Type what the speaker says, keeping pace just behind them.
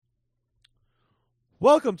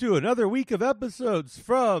Welcome to another week of episodes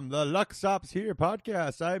from the Luck Stops Here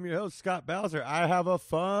podcast. I am your host, Scott Bowser. I have a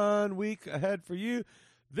fun week ahead for you.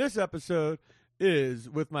 This episode is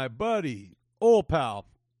with my buddy, old pal,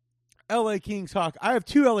 LA Kings hockey. I have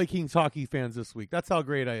two LA Kings hockey fans this week. That's how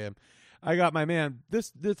great I am. I got my man.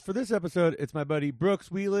 This for this episode, it's my buddy Brooks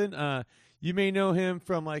Wheelan. You may know him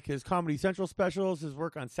from like his Comedy Central specials, his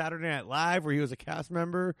work on Saturday Night Live, where he was a cast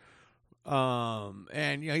member.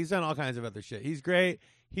 And he's done all kinds of other shit. He's great.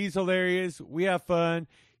 He's hilarious. We have fun.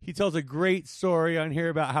 He tells a great story on here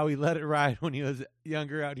about how he let it ride when he was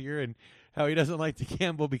younger out here and how he doesn't like to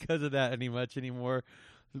gamble because of that much anymore.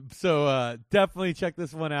 So definitely check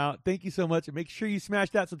this one out. Thank you so much. And make sure you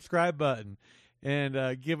smash that subscribe button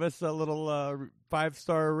and give us a little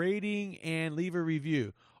 5-star rating and leave a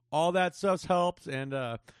review. All that stuff helps.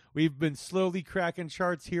 And we've been slowly cracking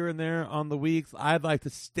charts here and there on the weeks. I'd like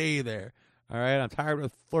to stay there. All right. I'm tired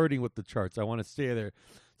of flirting with the charts. I want to stay there.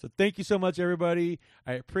 So thank you so much, everybody.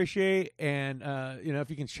 I appreciate. And, if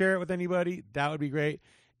you can share it with anybody, that would be great.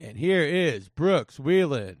 And here is Brooks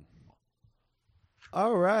Wheelan.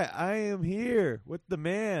 All right. I am here with the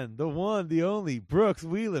man, the one, the only Brooks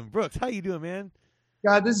Wheelan. Brooks, how you doing, man?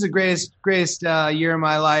 God, this is the greatest year of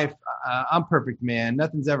my life. I'm perfect, man.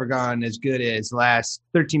 Nothing's ever gone as good as the last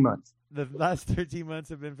 13 months. The last 13 months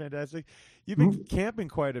have been fantastic. You've been camping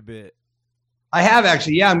quite a bit. I have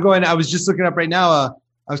actually. Yeah, I was just looking up right now.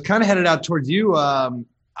 I was kind of headed out towards you. I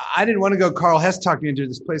didn't want to go. Carl Hess talked me into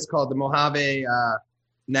this place called the Mojave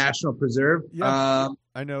National Preserve. Yeah,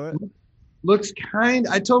 I know it. Looks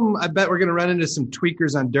I told him I bet we're going to run into some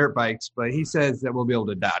tweakers on dirt bikes, but he says that we'll be able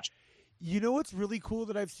to dodge. You know what's really cool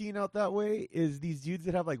that I've seen out that way is these dudes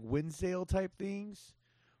that have like wind sail type things,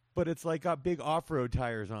 but it's like got big off-road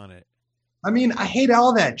tires on it. I mean, I hate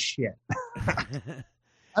all that shit.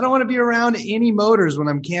 I don't want to be around any motors when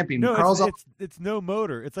I'm camping. No, it's no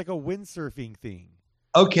motor. It's like a windsurfing thing.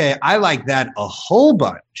 Okay, I like that a whole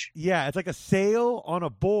bunch. Yeah, it's like a sail on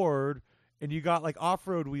a board, and you got like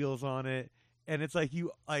off-road wheels on it, and it's like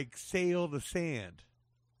you like sail the sand.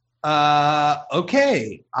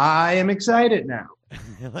 Okay. I am excited now.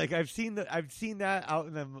 Like I've seen that out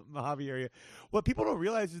in the Mojave area. What people don't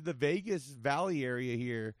realize is the Vegas Valley area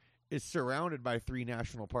here is surrounded by 3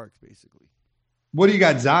 national parks, basically. What do you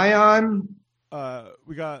got? Zion? I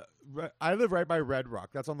live right by Red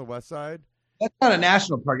Rock. That's on the west side. That's not a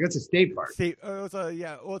national park. That's a state park.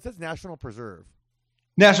 It says National Preserve.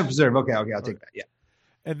 National Preserve. Okay. I'll take that. Yeah.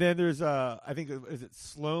 And then there's I think, is it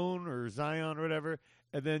Sloan or Zion or whatever?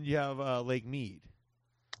 And then you have Lake Mead.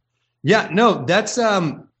 Yeah, no, that's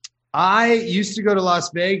I used to go to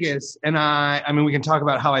Las Vegas, and I mean, we can talk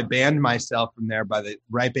about how I banned myself from there by the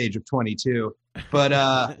ripe age of 22. But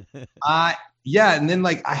and then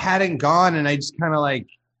like I hadn't gone, and I just kind of like,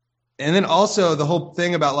 and then also the whole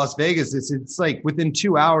thing about Las Vegas is it's like within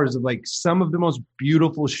 2 hours of like some of the most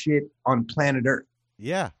beautiful shit on planet Earth.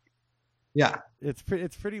 Yeah. Yeah. It's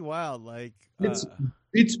pretty wild. Like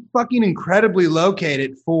it's fucking incredibly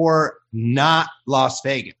located for not Las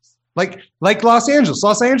Vegas. Like Los Angeles.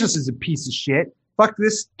 Los Angeles is a piece of shit. Fuck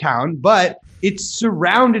this town, but it's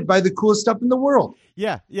surrounded by the coolest stuff in the world.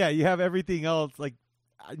 Yeah, you have everything else. Like,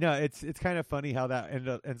 no, it's kind of funny how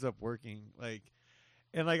that ends up working. Like,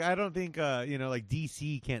 and like I don't think like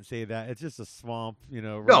DC can't say that. It's just a swamp,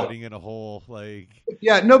 rotting in a hole. Like,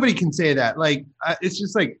 yeah, nobody can say that. Like, it's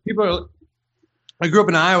just like people are. I grew up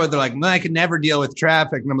in Iowa. They're like, I could never deal with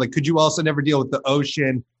traffic. And I'm like, could you also never deal with the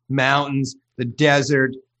ocean, mountains, the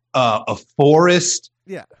desert, a forest?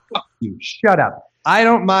 Yeah. Fuck you. Shut up. I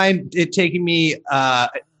don't mind it taking me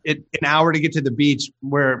an hour to get to the beach,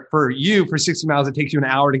 where for you, for 60 miles, it takes you an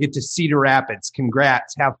hour to get to Cedar Rapids.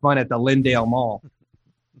 Congrats. Have fun at the Lindale Mall.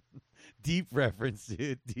 Deep reference,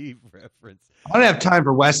 dude. Deep reference. I don't have time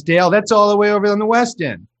for Westdale. That's all the way over on the West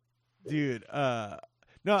End. Dude,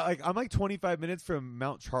 no, like I'm like 25 minutes from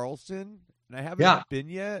Mount Charleston, and I haven't been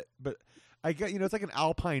yet. But I got, it's like an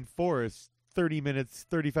alpine forest,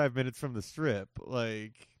 35 minutes from the Strip.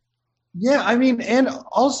 Like, yeah, I mean, and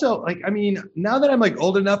also, like, I mean, now that I'm like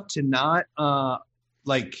old enough to not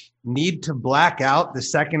like need to black out the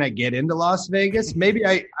second I get into Las Vegas, maybe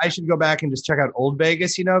I should go back and just check out old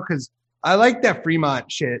Vegas, because I like that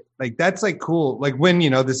Fremont shit. Like, that's like cool. Like when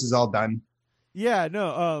this is all done. Yeah,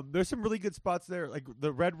 no, there's some really good spots there. Like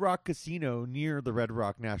the Red Rock Casino near the Red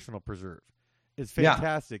Rock National Preserve is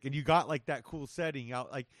fantastic. Yeah. And you got like that cool setting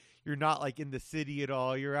out. Like you're not like in the city at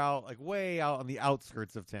all. You're out like way out on the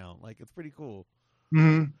outskirts of town. Like it's pretty cool.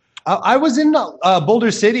 Mm-hmm. I was in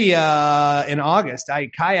Boulder City in August. I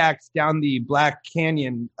kayaked down the Black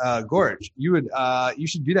Canyon Gorge. You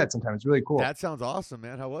should do that sometime. It's really cool. That sounds awesome,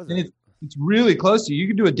 man. How was it? It's really close to you. You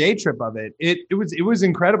could do a day trip of it. It was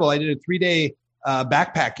incredible. I did a 3-day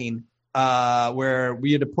backpacking where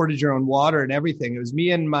we had to portage your own water and everything. It was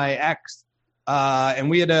me and my ex, and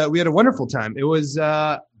we had a wonderful time. It was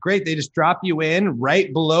great. They just drop you in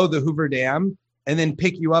right below the Hoover Dam and then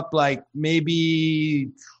pick you up like maybe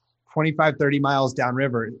 25, 30 miles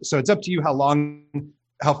downriver. So it's up to you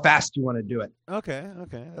how fast you want to do it. Okay.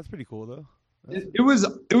 That's pretty cool though. It was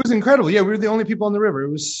incredible. Yeah, we were the only people on the river. It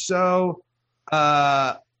was so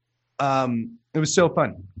fun.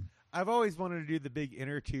 I've always wanted to do the big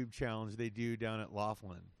inner tube challenge they do down at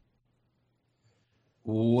Laughlin.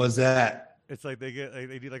 What was that? It's like they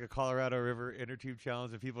do like a Colorado River inner tube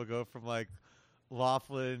challenge, and people go from like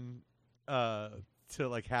Laughlin to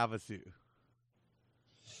like Havasu.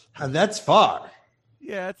 That's far.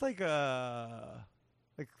 Yeah, it's like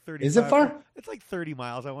 30. Is it far? It's like 30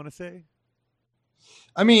 miles, I want to say.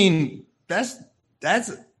 I mean, that's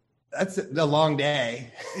a long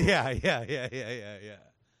day. Yeah.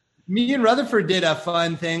 Me and Rutherford did a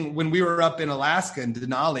fun thing when we were up in Alaska in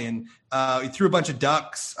Denali, and we threw a bunch of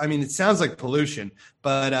ducks. I mean, it sounds like pollution,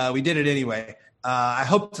 but we did it anyway. I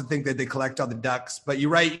hope to think that they collect all the ducks, but you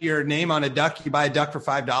write your name on a duck. You buy a duck for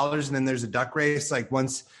 $5, and then there's a duck race like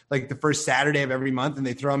the first Saturday of every month, and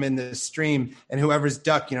they throw them in the stream, and whoever's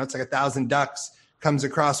duck, it's like 1,000 ducks comes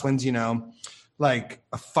across wins, like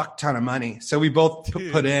a fuck ton of money. So we both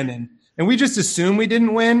put in, and we just assume we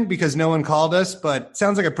didn't win because no one called us, but it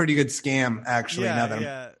sounds like a pretty good scam actually.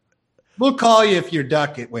 Yeah. We'll call you if your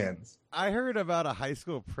duck it wins. I heard about a high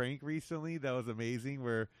school prank recently that was amazing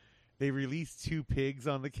where they released 2 pigs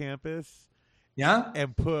on the campus. Yeah.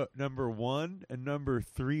 And put number 1 and number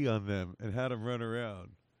 3 on them and had them run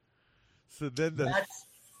around. So then that's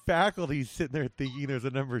faculty's sitting there thinking there's a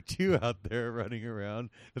number 2 out there running around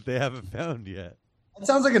that they haven't found yet. That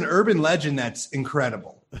sounds like an urban legend that's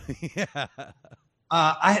incredible. Yeah.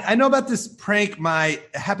 I know about this prank.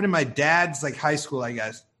 It happened in my dad's like high school, I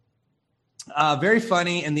guess. Very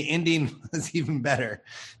funny, and the ending was even better.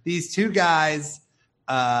 These 2 guys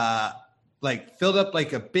like filled up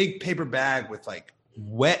like a big paper bag with like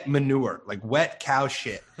wet manure, like wet cow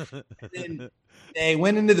shit. And then they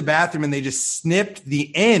went into the bathroom and they just snipped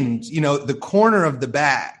the end, the corner of the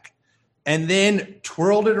bag, and then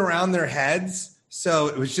twirled it around their heads. So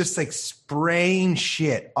it was just like spraying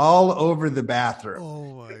shit all over the bathroom.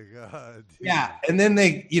 Oh my God. Dude. Yeah. And then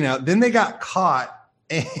they got caught,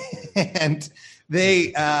 and they,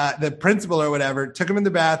 the principal or whatever, took them in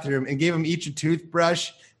the bathroom and gave them each a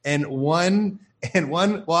toothbrush and one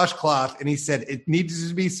washcloth. And he said, it needs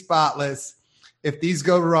to be spotless. If these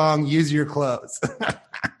go wrong, use your clothes.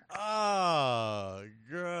 Oh,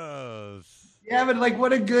 gross. Yeah, but like,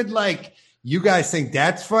 what a good, you guys think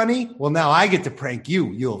that's funny? Well, now I get to prank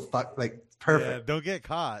you. You'll fuck, perfect. Yeah, don't get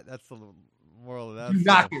caught. That's the moral of that. Do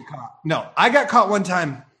not get caught. No, I got caught one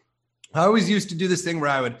time. I always used to do this thing where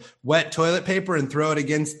I would wet toilet paper and throw it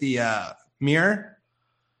against the mirror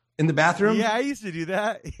in the bathroom. Yeah, I used to do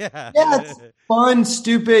that. Yeah. Yeah, it's fun,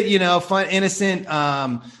 stupid, fun, innocent.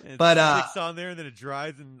 But it sticks on there and then it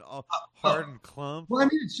dries and all hard and clump. Well, I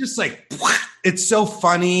mean, it's just like, it's so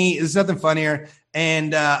funny. There's nothing funnier.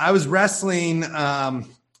 And I was wrestling. I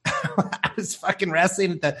was fucking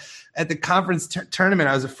wrestling at the conference tournament.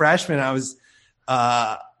 I was a freshman. I was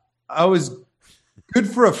good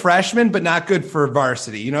for a freshman, but not good for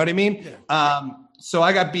varsity. You know what I mean? Yeah. So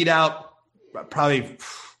I got beat out probably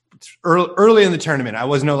early in the tournament. I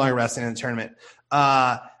was no longer wrestling in the tournament.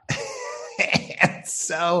 And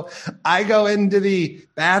so I go into the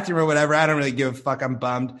bathroom or whatever. I don't really give a fuck. I'm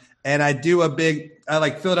bummed. And I do I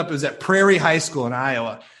fill it up. It was at Prairie High School in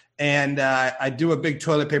Iowa. And I do a big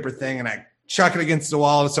toilet paper thing and I chuck it against the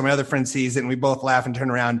wall. So my other friend sees it and we both laugh and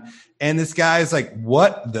turn around. And this guy's like,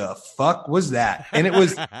 what the fuck was that? And it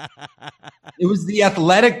was the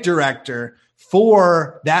athletic director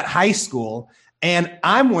for that high school. And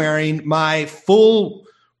I'm wearing my full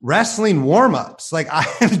wrestling warm-ups. Like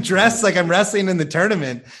I'm dressed like I'm wrestling in the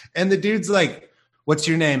tournament. And the dude's like, what's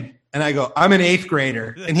your name? And I go, I'm an 8th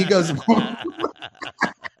grader. And he goes,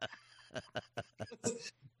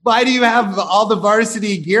 why do you have all the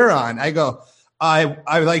varsity gear on? I go,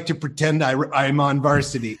 I like to pretend I'm on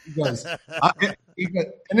varsity. He goes,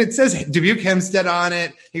 and it says Dubuque Hempstead on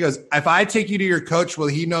it. He goes, if I take you to your coach, will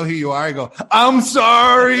he know who you are? I go, I'm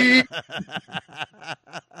sorry.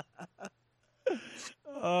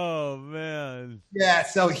 Oh man. Yeah.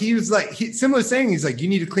 So he was like, similar saying, he's like, you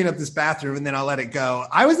need to clean up this bathroom and then I'll let it go.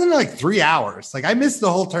 I was in there like 3 hours. Like I missed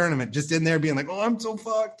the whole tournament just in there being like, oh, I'm so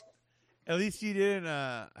fucked. At least you didn't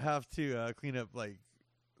have to clean up like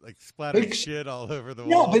like splattering shit all over the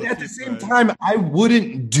No, wall. but at the same time, I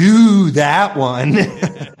wouldn't do that one.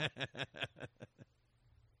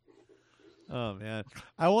 Oh man,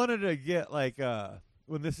 I wanted to get like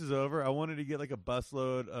when this is over, I wanted to get like a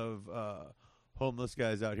busload of homeless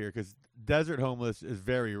guys out here because desert homeless is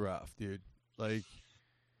very rough, dude. Like,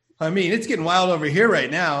 I mean, it's getting wild over here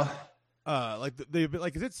right now. Like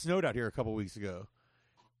cause it snowed out here a couple weeks ago.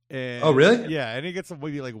 And, oh, really? Yeah, and it gets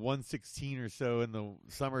maybe like 116 or so in the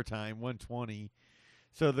summertime, 120.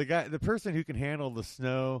 So the person who can handle the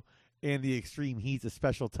snow and the extreme heat's a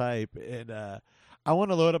special type, and I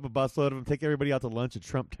want to load up a busload of them, take everybody out to lunch at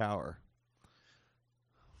Trump Tower.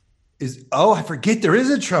 I forget there is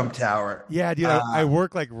a Trump Tower. Yeah, dude, I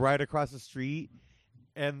work like right across the street,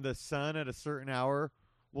 and the sun at a certain hour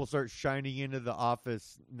will start shining into the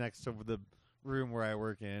office next to the room where I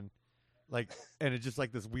work in. Like, and it's just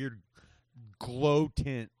like this weird glow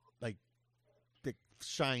tint, like that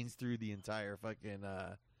shines through the entire fucking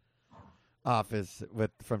office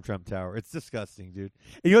from Trump Tower. It's disgusting, dude.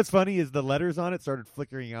 And you know what's funny is the letters on it started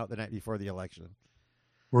flickering out the night before the election.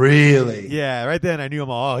 Really? Yeah, right then I knew him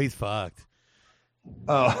all. Oh, he's fucked.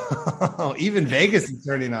 Oh, even Vegas is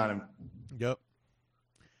turning on him. Yep.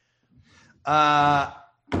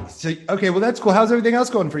 So okay, well that's cool. How's everything else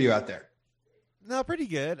going for you out there? No, pretty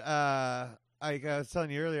good. I was telling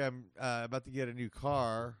you earlier, I'm about to get a new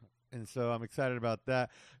car, and so I'm excited about that.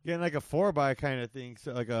 Getting like a 4x kind of thing,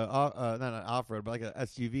 so like not an off-road, but like a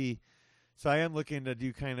SUV. So I am looking to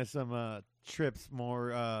do kind of some trips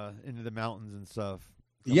more into the mountains and stuff.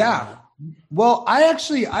 Yeah. Well,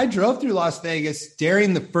 I drove through Las Vegas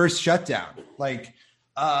during the first shutdown, like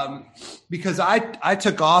because I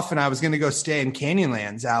took off and I was going to go stay in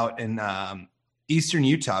Canyonlands out in Eastern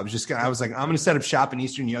Utah. I was like, I'm going to set up shop in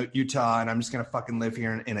Eastern Utah and I'm just going to fucking live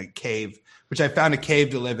here in a cave, which I found a cave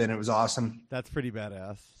to live in. It was awesome. That's pretty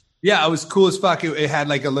badass. Yeah, it was cool as fuck. It had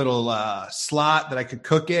like a little slot that I could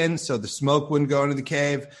cook in so the smoke wouldn't go into the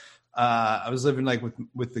cave. I was living like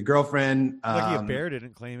with the girlfriend. Lucky a bear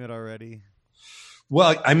didn't claim it already.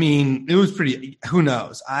 Well, I mean, it was pretty, who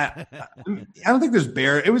knows? I don't think there's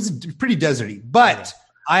bear. It was pretty deserty, but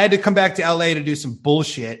I had to come back to LA to do some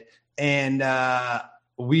bullshit. And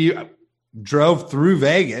we drove through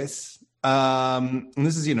Vegas. And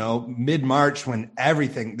this is, mid-March when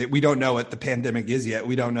everything that we don't know what the pandemic is yet.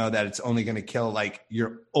 We don't know that it's only going to kill like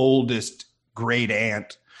your oldest great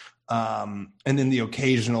aunt. And then the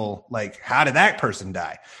occasional, like, how did that person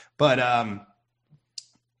die? But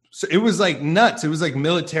so it was like nuts. It was like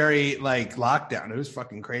military, like lockdown. It was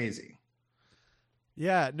fucking crazy.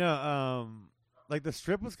 Yeah, no, like the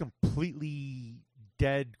strip was completely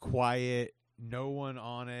dead quiet, no one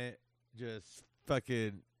on it, just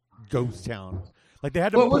fucking ghost town. Like they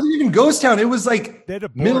had to. Well, it wasn't even ghost town. It was like they had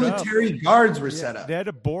to military guards were set up. They had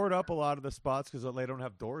to board up a lot of the spots because they don't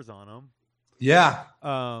have doors on them. Yeah.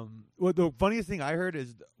 Well, the funniest thing I heard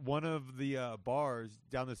is one of the bars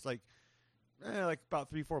down this like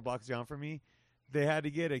about 3-4 blocks down from me. They had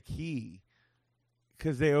to get a key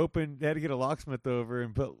because they had to get a locksmith over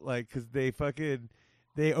and put because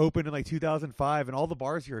they opened in like 2005, and all the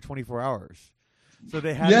bars here are 24 hours. So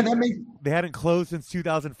they hadn't closed since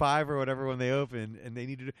 2005 or whatever when they opened, and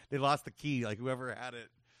they lost the key. Like whoever had it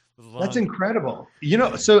was long. That's incredible.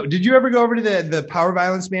 So did you ever go over to the Power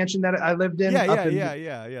Violence mansion that I lived in?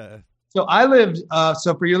 Yeah. So I lived.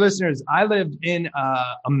 So for your listeners, I lived in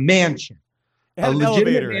a mansion, a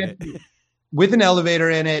legitimate mansion with an elevator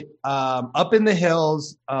in it, up in the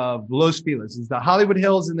hills of Los Feliz. It's the Hollywood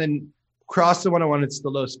Hills, and then across the 101, it's the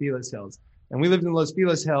Los Feliz Hills. And we lived in Los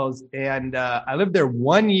Feliz Hills, and I lived there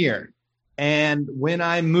 1 year. And when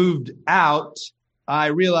I moved out, I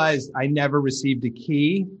realized I never received a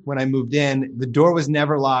key when I moved in. The door was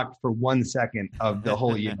never locked for 1 second of the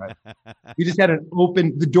whole year. We just had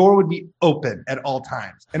the door would be open at all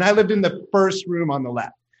times. And I lived in the first room on the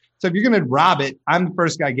left. So if you're going to rob it, I'm the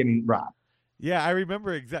first guy getting robbed. Yeah, I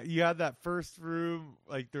remember exactly. You had that first room,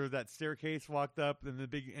 like there was that staircase walked up, and the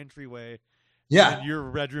big entryway. Yeah, and your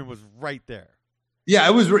bedroom was right there. Yeah,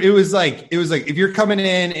 it was like if you're coming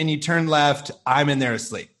in and you turn left, I'm in there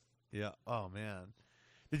asleep. Yeah. Oh man,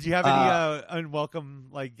 did you have any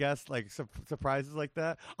unwelcome guests surprises like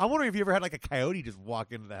that? I'm wondering if you ever had like a coyote just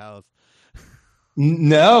walk into the house.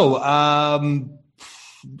 No.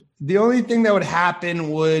 The only thing that would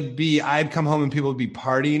happen would be I'd come home and people would be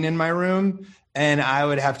partying in my room, and I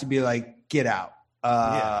would have to be like, get out.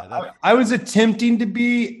 I was attempting to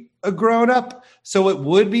be a grown up, so it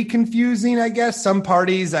would be confusing, I guess. Some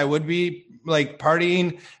parties I would be like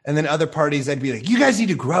partying, and then other parties I'd be like, you guys need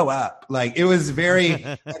to grow up. Like it was very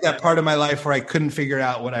at that part of my life where I couldn't figure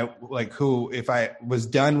out what I like if I was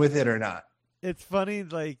done with it or not. It's funny,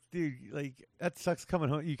 like, dude, like that sucks coming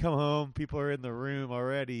home. You come home, people are in the room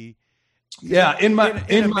already. Yeah, in my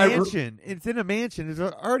mansion. It's in a mansion.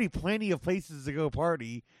 There's already plenty of places to go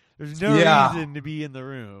party. There's no reason to be in the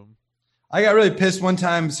room. I got really pissed one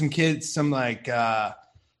time. They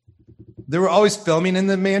were always filming in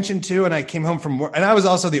the mansion too, and I came home from work, and I was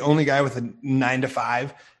also the only guy with a 9 to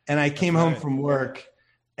 5. And I came home from work,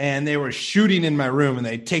 and they were shooting in my room, and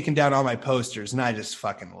they'd taken down all my posters, and I just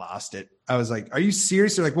fucking lost it. I was like, "Are you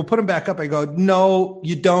serious?" They're like, "We'll put them back up." I go, "No,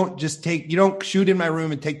 you don't. You don't shoot in my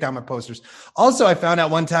room and take down my posters." Also, I found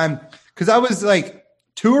out one time because I was like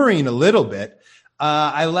touring a little bit.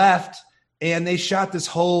 I left, and they shot this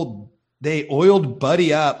they oiled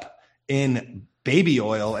Buddy up in baby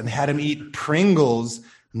oil and had him eat Pringles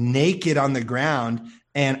naked on the ground.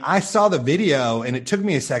 And I saw the video, and it took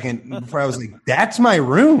me a second before I was like, that's my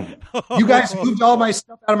room. You guys moved all my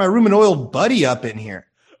stuff out of my room and oiled Buddy up in here.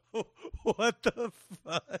 What the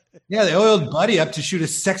fuck? Yeah, they oiled Buddy up to shoot a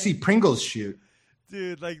sexy Pringles shoot.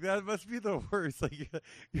 Dude, like that must be the worst. Like,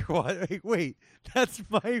 you're like, wait, that's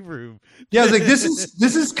my room. Yeah, I was like, this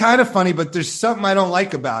is kind of funny, but there's something I don't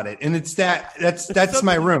like about it, and it's that's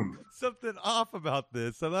my room. Something off about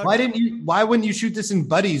this. Why wouldn't you shoot this in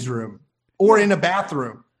Buddy's room or in a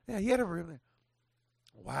bathroom? Yeah, he had a room there.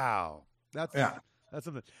 Wow, that's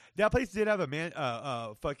something. That place did have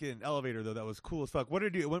a fucking elevator though. That was cool as fuck. What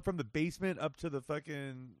did it do? It went from the basement up to the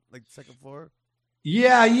fucking like second floor.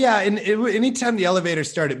 Yeah. And anytime the elevator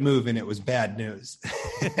started moving, it was bad news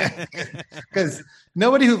because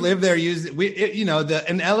nobody who lived there used it.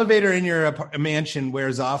 An elevator in your mansion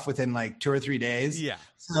wears off within like 2 or 3 days. Yeah.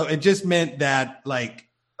 So it just meant that like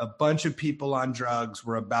a bunch of people on drugs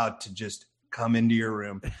were about to just come into your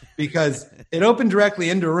room because it opened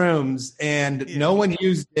directly into rooms and no one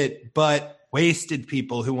used it but wasted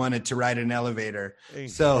people who wanted to ride an elevator.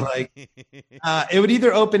 So like it would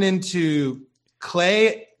either open into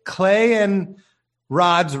Clay and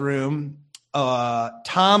Rod's room,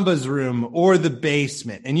 Tomba's room, or the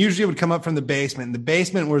basement. And usually it would come up from the basement. And the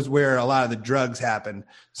basement was where a lot of the drugs happened.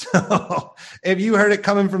 So if you heard it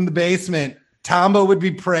coming from the basement, Tomba would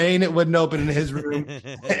be praying it wouldn't open in his room.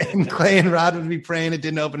 And Clay and Rod would be praying it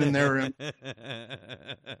didn't open in their room.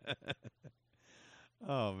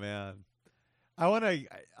 Oh, man.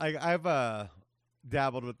 I've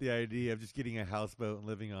dabbled with the idea of just getting a houseboat and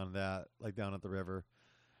living on that, like down at the river.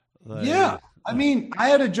 Yeah. I mean, I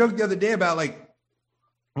had a joke the other day about like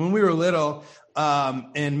when we were little,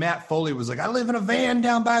 and Matt Foley was like, I live in a van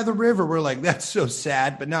down by the river. We're like, that's so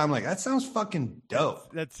sad. But now I'm like, that sounds fucking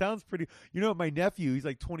dope. That sounds pretty. My nephew, he's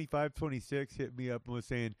like 25, 26, hit me up and was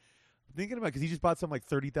saying, thinking about, because he just bought some like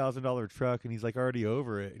 $30,000 truck and he's like already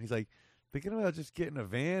over it. And he's like, thinking about just getting a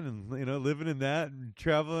van and, living in that and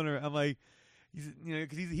traveling. Or I'm like,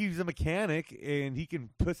 because he's a mechanic and he can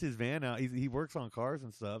push his van out. He works on cars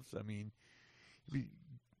and stuff. So, I mean,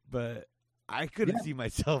 but I couldn't see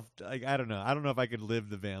myself. Like, I don't know. I don't know if I could live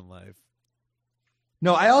the van life.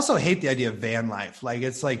 No, I also hate the idea of van life. Like,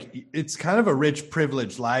 it's kind of a rich,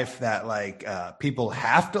 privileged life that like people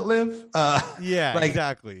have to live. Yeah,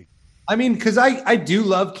 exactly. I mean, because I do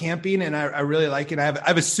love camping and I really like it. I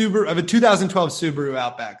have a 2012 Subaru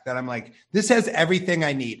Outback that I'm like, this has everything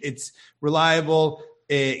I need. It's reliable.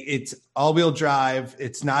 It's all-wheel drive.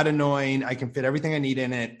 It's not annoying. I can fit everything I need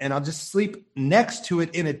in it, and I'll just sleep next to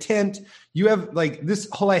it in a tent. You have like this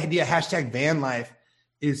whole idea, #van life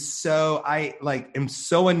is so am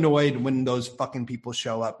so annoyed when those fucking people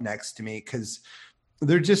show up next to me because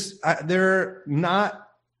they're not.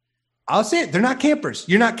 I'll say it. They're not campers.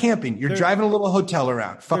 You're not camping. You're driving a little hotel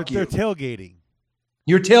around. Fuck you. They're tailgating.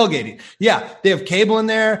 You're tailgating. Yeah, they have cable in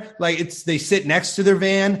there. Like they sit next to their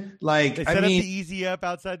van. Like they set up the Easy Up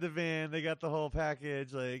outside the van. They got the whole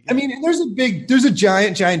package. Like I mean, there's a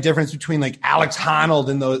giant difference between like Alex Honnold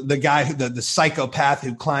and the guy the psychopath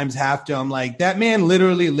who climbs Half Dome. Like that man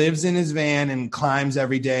literally lives in his van and climbs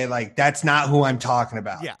every day. Like that's not who I'm talking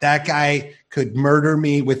about. Yeah. That guy could murder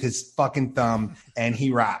me with his fucking thumb, and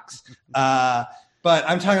he rocks. But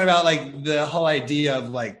I'm talking about like the whole idea of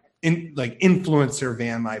like influencer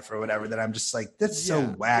van life or whatever that I'm just like, that's so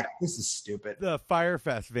whack. This is stupid. The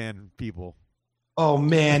Firefest van people. Oh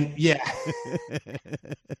man. Yeah.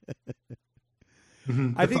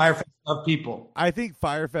 The Firefest of people. I think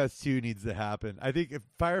Firefest 2 needs to happen. I think if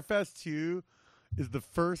Firefest 2 is the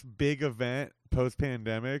first big event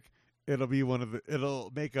post-pandemic,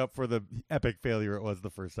 it'll make up for the epic failure it was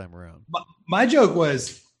the first time around. My joke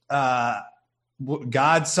was,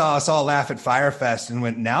 God saw us all laugh at Firefest and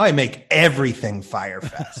went, now I make everything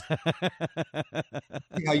Firefest.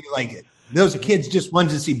 See how you like it. Those kids just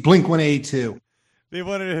wanted to see Blink-182. They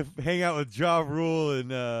wanted to hang out with Ja Rule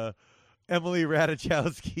and Emily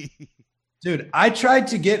Ratajkowski. Dude, I tried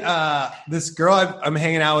to get this girl I'm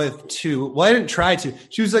hanging out with too. Well, I didn't try to.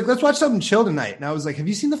 She was like, let's watch something chill tonight. And I was like, have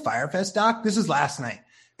you seen the Firefest doc? This is last night.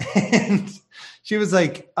 And she was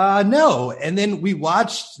like, no. And then we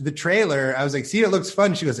watched the trailer. I was like, see, it looks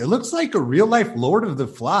fun. She goes, it looks like a real life Lord of the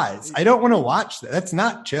Flies. I don't want to watch that. That's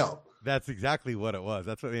not chill. That's exactly what it was.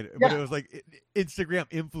 That's what made it. Yeah. But it was like Instagram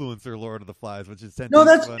influencer Lord of the Flies, which is no.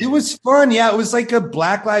 It was fun. Yeah, it was like a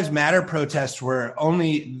Black Lives Matter protest where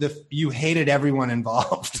only you hated everyone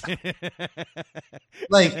involved.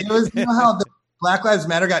 Like it was, you know how the Black Lives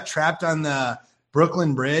Matter got trapped on the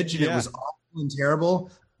Brooklyn Bridge and it was awful and terrible.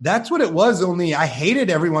 That's what it was. Only I hated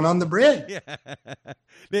everyone on the bridge. Yeah,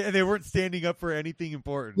 they weren't standing up for anything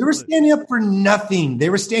important. They were standing up for nothing. They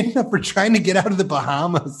were standing up for trying to get out of the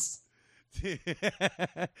Bahamas.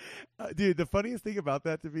 Dude, the funniest thing about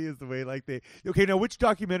that to me is the way like okay, now which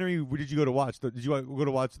documentary did you go to watch? Did you go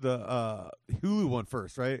to watch the Hulu one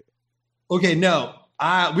first, right? Okay, no.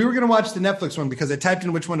 We were going to watch the Netflix one because I typed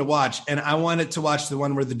in which one to watch, and I wanted to watch the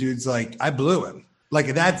one where the dude's like, I blew him. Like,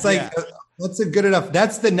 that's like, that's a good enough.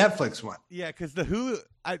 That's the Netflix one. Yeah, because the Hulu,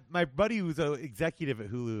 my buddy was an executive at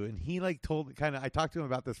Hulu, and he like I talked to him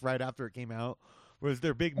about this right after it came out, was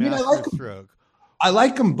their big masterstroke. I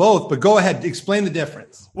like them both, but go ahead. Explain the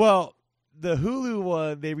difference. Well, the Hulu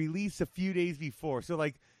one, they released a few days before. So,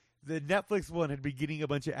 like, the Netflix one had been getting a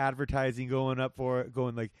bunch of advertising going up for it,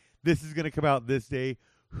 going like, this is going to come out this day.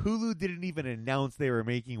 Hulu didn't even announce they were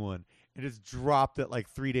making one. It just dropped it like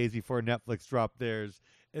 3 days before Netflix dropped theirs.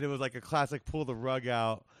 And it was like a classic pull the rug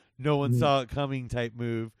out. No one saw it coming type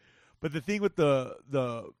move. But the thing with the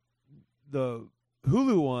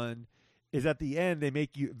Hulu one is at the end, they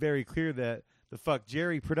make you very clear that the Fuck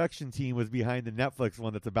Jerry production team was behind the Netflix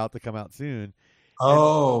one that's about to come out soon.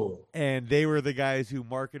 Oh. And they were the guys who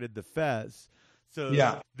marketed the fest.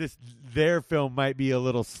 So their film might be a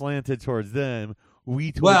little slanted towards them.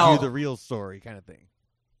 We told you the real story kind of thing.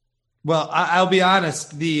 Well, I'll be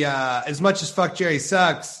honest. The as much as Fuck Jerry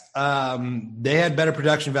sucks, they had better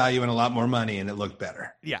production value and a lot more money, and it looked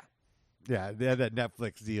better. Yeah. Yeah, they had that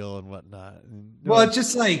Netflix deal and whatnot. Well, it's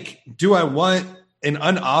just like, do I want an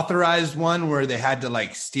unauthorized one where they had to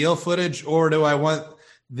like steal footage, or do I want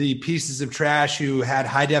the pieces of trash who had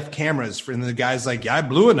high def cameras and the guy's like, yeah, I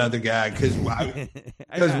blew another guy because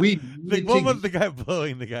we like, what was the guy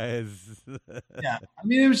blowing the guy is yeah, I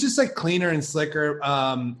mean, it was just like cleaner and slicker.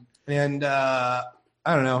 And I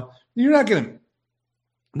don't know, you're not gonna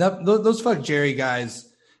those Fuck Jerry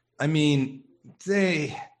guys. I mean,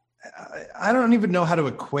 I don't even know how to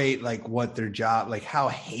equate like what their job, like how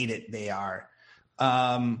hated they are.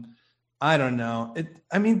 I don't know.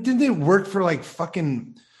 I mean, didn't they work for like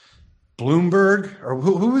fucking Bloomberg or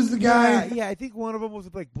who was the guy? Yeah, I think one of them was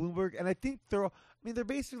with like Bloomberg, and I think they're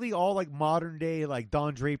basically all like modern day like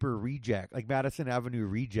Don Draper reject, like Madison Avenue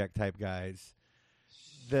reject type guys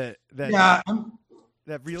that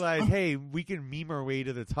realize, hey, we can meme our way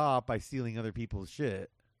to the top by stealing other people's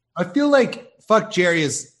shit. I feel like Fuck Jerry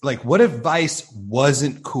is like, what if Vice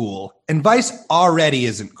wasn't cool? And Vice already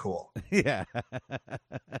isn't cool. Yeah.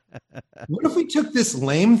 What if we took this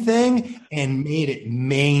lame thing and made it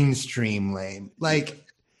mainstream lame? Like,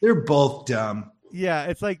 they're both dumb. Yeah,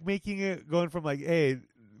 it's like making it going from like, hey,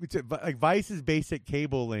 like Vice is basic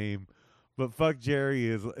cable lame, but Fuck Jerry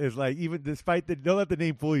is like, even despite don't let the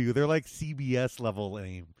name fool you, they're like CBS level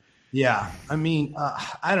lame. Yeah, I mean,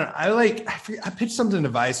 I pitched something to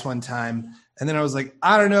Vice one time, and then I was like,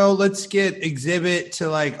 I don't know, let's get Exhibit to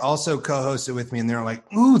like also co-host it with me, and they're like,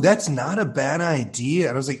 ooh, that's not a bad idea,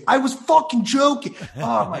 and I was like, I was fucking joking.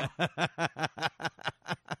 Oh my!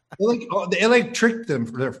 They like tricked them.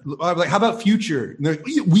 I'm like, how about Future? And they're like,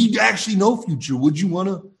 we actually know Future. Would you want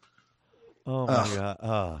to? Oh my god!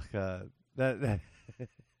 Oh god!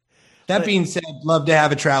 That being said, love to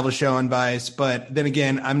have a travel show on Vice, but then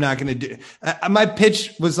again, I'm not going to do. My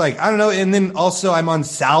pitch was like, I don't know, and then also I'm on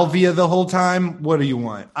Salvia the whole time. What do you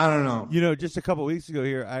want? I don't know. You know, just a couple weeks ago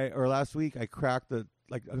here, last week, I cracked up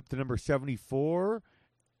to number 74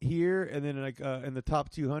 here, and then like in the top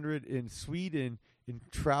 200 in Sweden in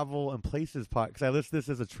travel and places because I list this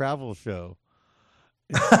as a travel show.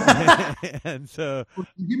 And so,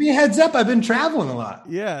 give me a heads up. I've been traveling a lot.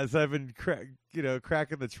 Yeah, so I've been cracking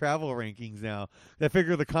the travel rankings now. I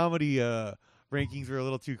figure the comedy rankings were a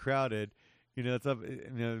little too crowded. You know, it's up. You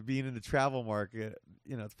know, being in the travel market,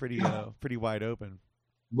 you know, it's pretty wide open.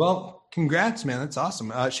 Well, congrats, man. That's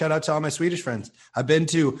awesome. Shout out to all my Swedish friends. I've been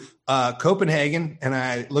to Copenhagen, and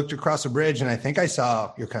I looked across a bridge, and I think I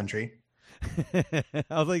saw your country. I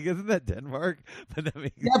was like, isn't that Denmark? But that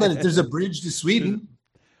makes Yeah, but there's a bridge to Sweden.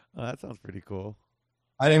 Oh, that sounds pretty cool.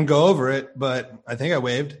 I didn't go over it, but I think I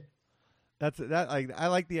waved. I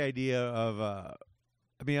like the idea of.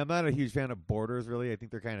 I mean, I'm not a huge fan of borders, really. I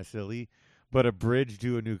think they're kind of silly, but a bridge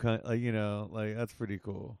to a new country, that's pretty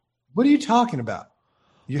cool. What are you talking about?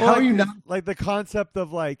 Well, how like, are you not? Like the concept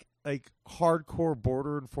of like hardcore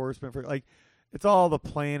border enforcement for like it's all the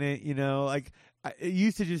planet, it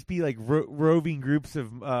used to just be like roving groups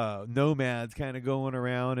of nomads kind of going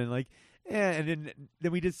around and like. Yeah, and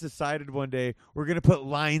then we just decided one day we're gonna put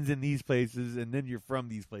lines in these places, and then you're from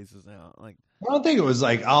these places now. Like, I don't think it was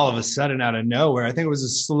like all of a sudden out of nowhere. I think it was a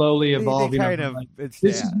slowly evolving. This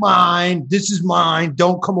is mine. This is mine.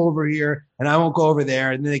 Don't come over here, and I won't go over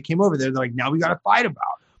there. And then they came over there. They're like, now we got to fight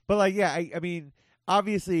about it. But like, yeah, I mean,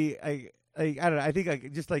 obviously, I don't know. I think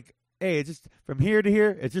hey, it's just from here to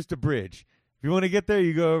here. It's just a bridge. If you want to get there,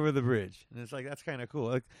 you go over the bridge, and it's like that's kind of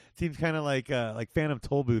cool. It seems kind of like Phantom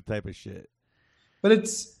Toll Booth type of shit. But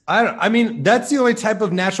I mean, that's the only type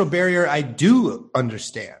of natural barrier I do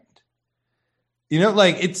understand.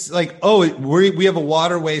 It's like, oh, we have a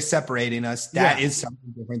waterway separating us. That is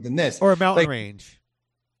something different than this, or a mountain range.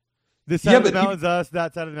 This side of the mountain's us,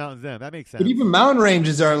 that side of the mountain's them. That makes sense. But even mountain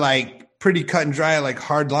ranges are like pretty cut and dry, like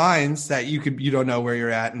hard lines that you don't know where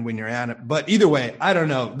you're at and when you're at it. But either way, I don't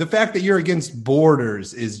know. The fact that you're against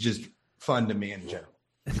borders is just fun to me in general.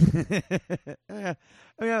 Yeah.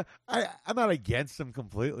 I mean, I'm not against them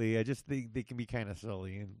completely. I just think they can be kind of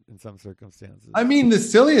silly in some circumstances. I mean, the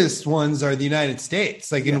silliest ones are the United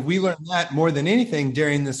States. and we learned that more than anything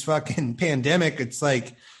during this fucking pandemic. It's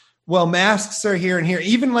like, well, masks are here and here,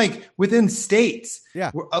 even like within states.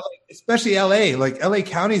 Yeah. Especially LA. Like LA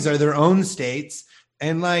counties are their own states.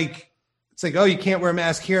 And like, it's like, oh, you can't wear a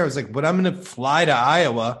mask here. I was like, but I'm going to fly to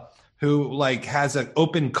Iowa, who like has an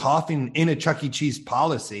open coughing in a Chuck E. Cheese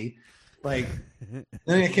policy. Like,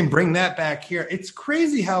 then I can bring that back here. It's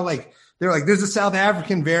crazy how like, they're like, there's a South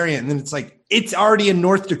African variant. And then it's like, it's already in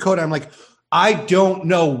North Dakota. I'm like, I don't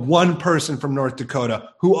know one person from North Dakota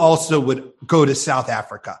who also would go to South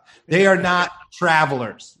Africa. They are not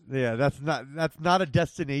travelers. Yeah, that's not a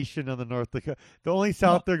destination on the North Dakota. The only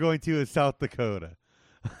South they're going to is South Dakota.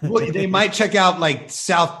 Well, they might check out like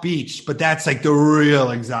South Beach, but that's like the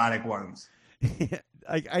real exotic ones.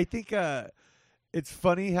 I think it's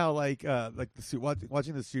funny how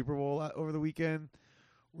watching the Super Bowl over the would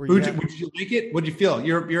you like it? What'd you feel?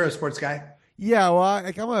 You're a sports guy. Yeah, well,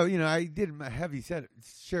 I did a heavy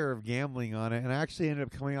share of gambling on it, and I actually ended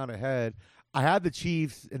up coming out ahead. I had the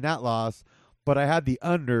Chiefs in that loss, but I had the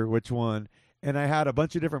under, which won, and I had a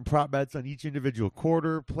bunch of different prop bets on each individual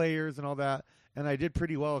quarter, players, and all that, and I did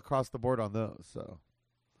pretty well across the board on those. So,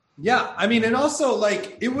 yeah, I mean, and also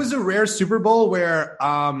like it was a rare Super Bowl where,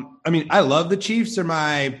 I love the Chiefs. They're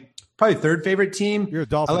my probably third favorite team. You're a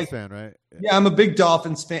Dolphins fan, right? Yeah, I'm a big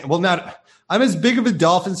Dolphins fan. Well, I'm as big of a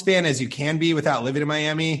Dolphins fan as you can be without living in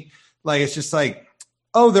Miami. Like, it's just like,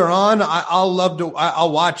 oh, they're on.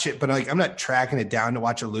 I'll watch it, but like, I'm not tracking it down to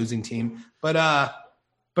watch a losing team. But I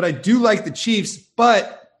do like the Chiefs.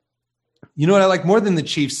 But you know what I like more than the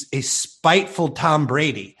Chiefs? A spiteful Tom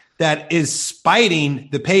Brady that is spiting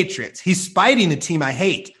the Patriots. He's spiting a team I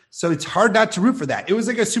hate. So it's hard not to root for that. It was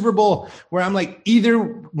like a Super Bowl where I'm like, either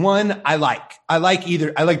one I like. I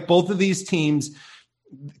like both of these teams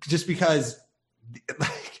just because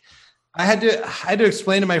like I had to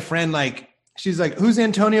explain to my friend, like, she's like, who's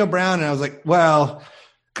Antonio Brown? And I was like, well,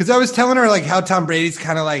 because I was telling her like how Tom Brady's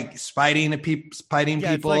kind of like spiting people.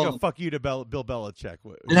 It's like a fuck you to Bill Belichick.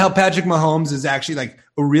 And how Patrick Mahomes is actually like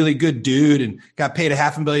a really good dude and got paid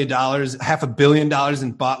 $500 million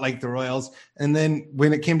and bought like the Royals. And then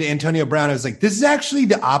when it came to Antonio Brown, I was like, this is actually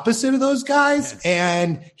the opposite of those guys,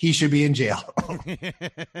 and he should be in jail.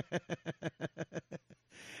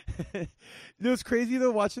 It's crazy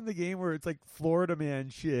though watching the game where it's like Florida man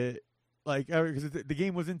shit. Like, because the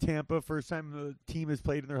game was in Tampa, first time the team has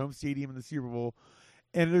played in their home stadium in the Super Bowl,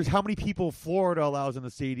 and there's how many people Florida allows in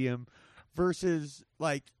the stadium versus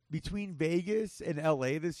like between Vegas and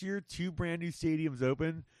LA this year, 2 brand new stadiums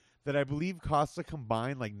open that I believe cost a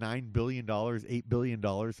combined like $9 billion, $8 billion,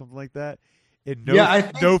 something like that, and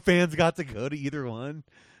no fans got to go to either one.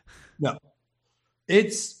 No,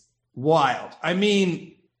 it's wild. I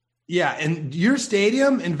mean. Yeah, and your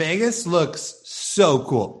stadium in Vegas looks so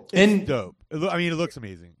cool. It's dope. It looks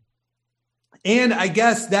amazing. And I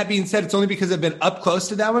guess that being said, it's only because I've been up close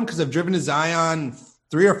to that one because I've driven to Zion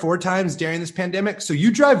 3 or 4 times during this pandemic. So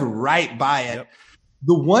you drive right by it. Yep.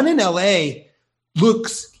 The one in LA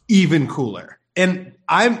looks even cooler. And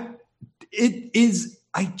I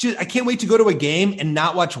can't wait to go to a game and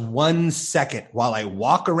not watch 1 second while I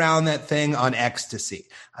walk around that thing on ecstasy.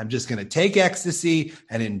 I'm just going to take ecstasy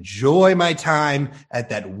and enjoy my time at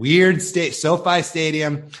that weird SoFi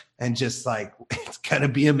Stadium and just like, it's going to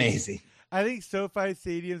be amazing. I think SoFi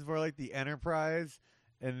Stadium's more like the Enterprise,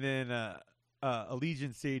 and then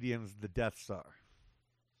Allegiant Stadium's the Death Star.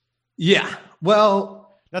 Yeah,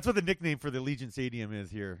 well, that's what the nickname for the Allegiant Stadium is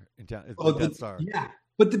here in town. It's the Death Star. Yeah,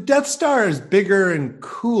 but the Death Star is bigger and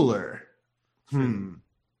cooler.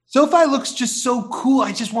 SoFi looks just so cool.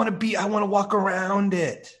 I want to walk around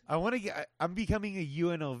it. I'm becoming a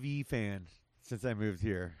UNLV fan since I moved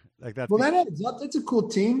here. Like that adds up. That's a cool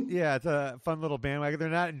team. Yeah, it's a fun little bandwagon. They're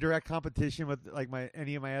not in direct competition with like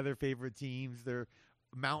any of my other favorite teams. They're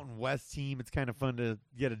a Mountain West team. It's kind of fun to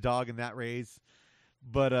get a dog in that race.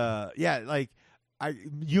 But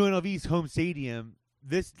UNLV's home stadium.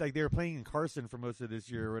 They were playing in Carson for most of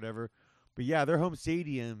this year or whatever. But yeah, their home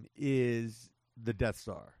stadium is the Death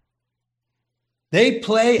Star. They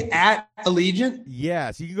play at Allegiant?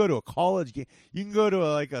 Yeah, so you can go to a college game. You can go to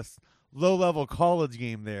a low-level college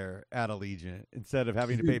game there at Allegiant instead of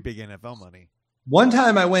having to pay big NFL money. One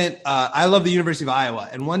time I went, I love the University of Iowa,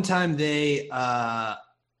 and one time they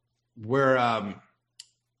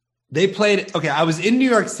played, I was in New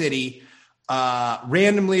York City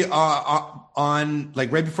randomly on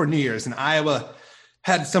like right before New Year's, and Iowa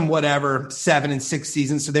had some 7 and 6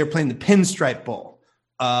 seasons, so they were playing the Pinstripe Bowl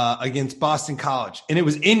against Boston College, and it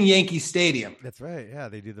was in Yankee Stadium. That's right. Yeah,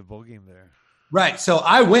 they do the bowl game there. Right. So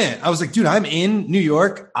I went. I was like, dude, I'm in New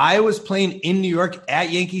York. I was playing in New York at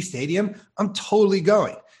Yankee Stadium. I'm totally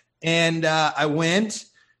going. And I went,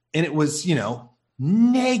 and it was, -10.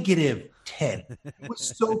 It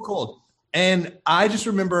was so cold. And I just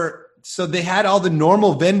remember, so they had all the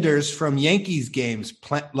normal vendors from Yankees games,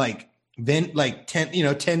 tending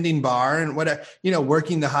bar and whatever,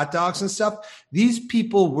 working the hot dogs and stuff. These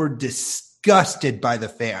people were disgusted by the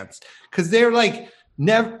fans because they're like,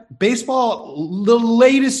 baseball, the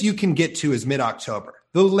latest you can get to is mid-October,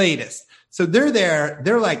 the latest. So they're there.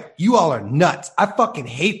 They're like, you all are nuts. I fucking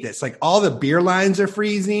hate this. Like all the beer lines are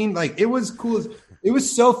freezing. Like it was cool. It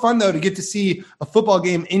was so fun though to get to see a football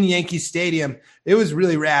game in Yankee Stadium. It was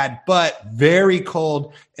really rad, but very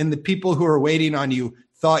cold. And the people who were waiting on you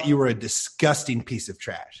thought you were a disgusting piece of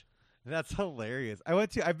trash. That's hilarious.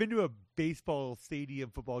 I've been to a baseball stadium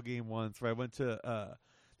football game once where I went to,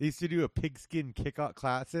 they used to do a pigskin kickoff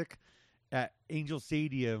classic at Angel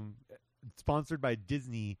Stadium, sponsored by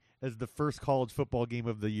Disney, as the first college football game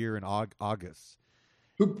of the year in August.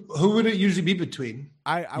 Who would it usually be between?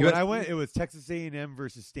 When I went, it was Texas A&M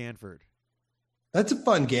versus Stanford. That's a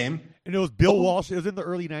fun game. And it was Bill Walsh. It was in the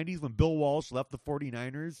early 90s when Bill Walsh left the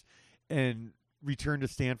 49ers and returned to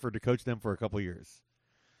Stanford to coach them for a couple years.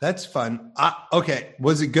 That's fun. Okay.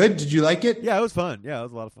 Was it good? Did you like it? Yeah, it was fun. Yeah, it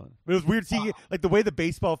was a lot of fun. But it was weird seeing it, like the way the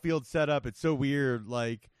baseball field's set up. It's so weird,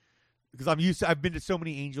 like because I've been to so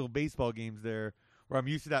many Angel baseball games there where I'm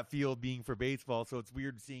used to that field being for baseball. So it's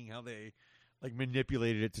weird seeing how they like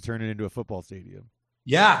manipulated it to turn it into a football stadium.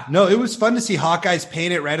 Yeah, no, it was fun to see Hawkeyes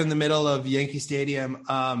paint it right in the middle of Yankee Stadium.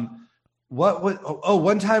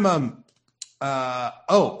 One time,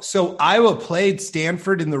 so Iowa played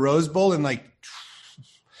Stanford in the Rose Bowl in like.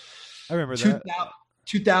 I remember that.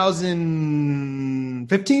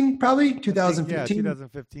 2015, probably 2015. Yeah,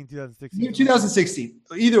 2015, 2016. 2016.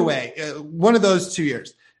 Either way, one of those 2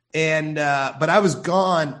 years. And but I was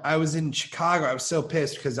gone. I was in Chicago. I was so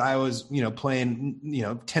pissed because I was,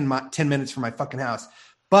 playing, 10 minutes from my fucking house.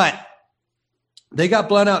 But they got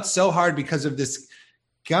blown out so hard because of this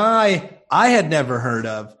guy I had never heard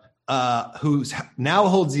of, who's now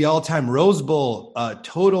holds the all-time Rose Bowl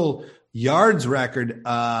total yards record.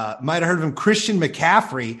 Might have heard of him, Christian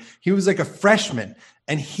McCaffrey. He was like a freshman,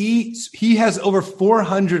 and he has over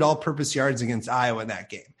 400 all-purpose yards against Iowa in that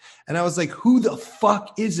game. And I was like, who the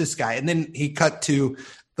fuck is this guy? And then he cut to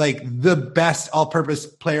like the best all-purpose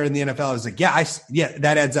player in the NFL. I was like, yeah,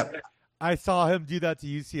 that adds up. I saw him do that to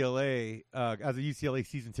UCLA as a UCLA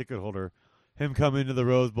season ticket holder. Him come into the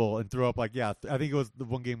Rose Bowl and throw up I think it was the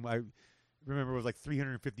one game I remember it was like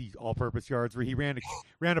 350 all-purpose yards where he ran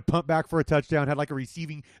a punt back for a touchdown, had like a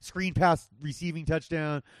receiving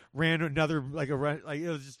touchdown, ran another it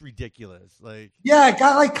was just ridiculous. Like yeah, it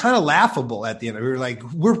got like kind of laughable at the end. We were like,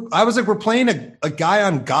 we're playing a guy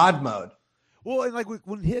on God mode. Well, and like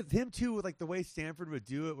when him too, with like the way Stanford would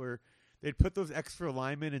do it, where they'd put those extra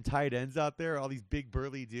linemen and tight ends out there, all these big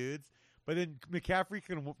burly dudes. but then McCaffrey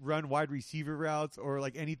can run wide receiver routes or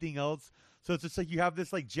like anything else. So it's just like you have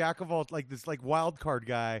this like jack of all, like this like wild card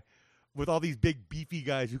guy with all these big beefy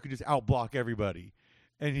guys who can just outblock everybody,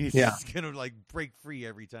 and he's just gonna like break free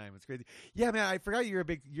every time. It's crazy. Yeah, man, I forgot you're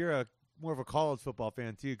a more of a college football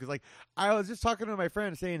fan too, because like I was just talking to my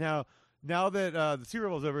friend saying how now that the Super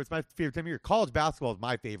Bowl's over, it's my favorite time of year. College basketball is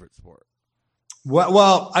my favorite sport.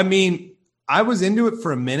 Well, I mean, I was into it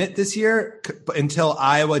for a minute this year until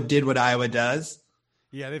Iowa did what Iowa does.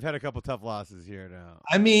 Yeah, they've had a couple tough losses here now.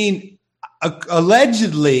 I mean,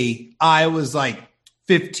 allegedly, Iowa's like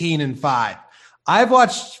 15-5. I've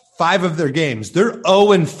watched 5 of their games. They're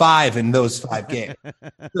 0-5 in those 5 games.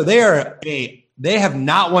 So they have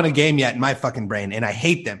not won a game yet in my fucking brain, and I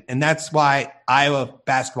hate them. And that's why Iowa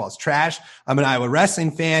basketball is trash. I'm an Iowa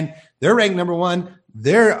wrestling fan. They're ranked number 1.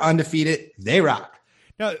 They're undefeated. They rock.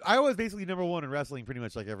 Now, Iowa's basically number 1 in wrestling pretty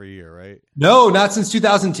much like every year, right? No, not since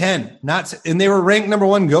 2010. And they were ranked number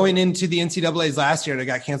 1 going into the NCAAs last year, and it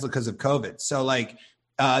got canceled because of COVID. So, like,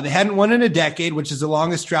 they hadn't won in a decade, which is the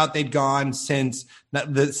longest drought they'd gone since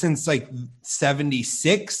like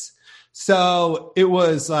 76. So it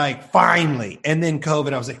was like finally, and then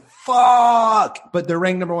COVID. I was like, fuck. But they're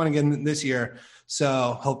ranked number 1 again this year.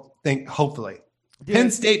 So hopefully. Yeah.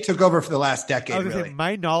 Penn State took over for the last decade. I was really. Say,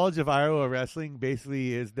 my knowledge of Iowa wrestling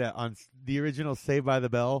basically is that on the original Saved by the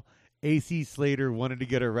Bell, AC Slater wanted to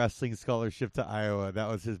get a wrestling scholarship to Iowa. That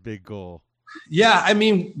was his big goal. Yeah, I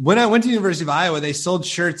mean, when I went to the University of Iowa, they sold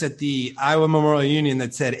shirts at the Iowa Memorial Union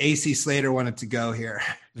that said AC Slater wanted to go here.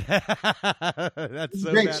 That's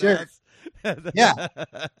so great badass. Shirt. Yeah.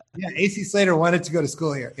 AC Slater wanted to go to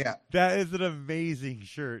school here. Yeah. That is an amazing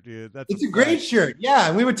shirt, dude. It's a great shirt. Yeah.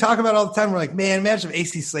 And we would talk about it all the time. We're like, man, imagine if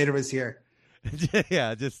AC Slater was here.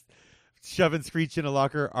 Yeah. Just shoving Screech in a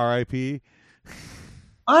locker. RIP.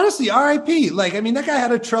 Honestly, RIP. Like, I mean, that guy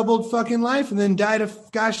had a troubled fucking life and then died of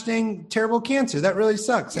gosh dang terrible cancer. That really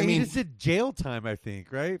sucks. Yeah, I mean, he just did jail time, I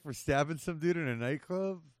think, right? For stabbing some dude in a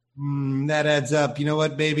nightclub. That adds up. You know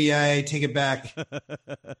what, baby? I take it back.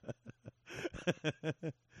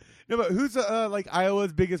 No, but who's like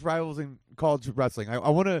Iowa's biggest rivals in college wrestling? I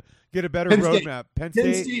want to get a better roadmap. Penn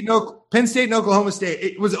State, and Oklahoma State.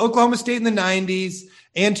 It was Oklahoma State in the 90s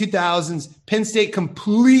and 2000s. Penn State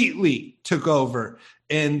completely took over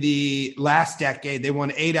in the last decade. They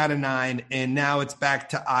won 8 out of 9, and now it's back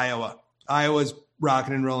to Iowa. Iowa's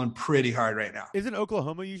rocking and rolling pretty hard right now. Isn't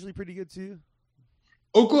Oklahoma usually pretty good too?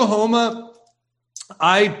 Oklahoma,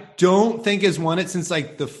 I don't think has won it since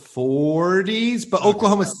like the 40s, but okay.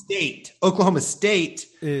 Oklahoma State,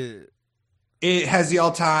 it has the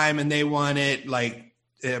all time, and they won it like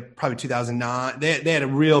probably 2009. They had a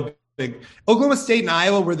real big. Oklahoma State and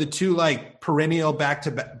Iowa were the two like perennial back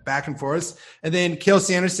and forth, and then Cale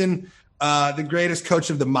Sanderson, the greatest coach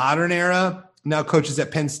of the modern era, now coaches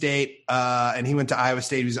at Penn State, and he went to Iowa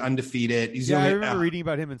State. He was undefeated. I remember reading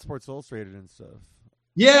about him in Sports Illustrated and stuff.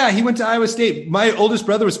 Yeah, he went to Iowa State. My oldest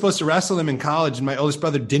brother was supposed to wrestle him in college, and my oldest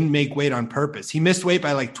brother didn't make weight on purpose. He missed weight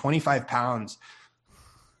by like 25 pounds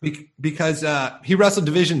because he wrestled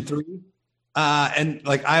Division III, and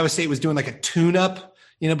like Iowa State was doing like a tune-up,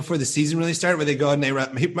 before the season really started, where they go and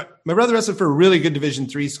my brother wrestled for a really good Division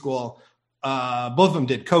III school. Both of them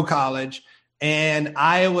did co-college, and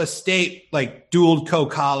Iowa State like dueled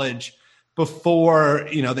co-college before,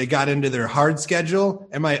 they got into their hard schedule.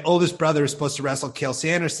 And my oldest brother was supposed to wrestle Cale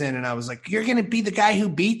Sanderson. And I was like, you're going to be the guy who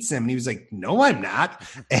beats him. And he was like, no, I'm not.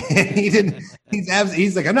 And he didn't,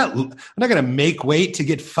 he's like, I'm not going to make weight to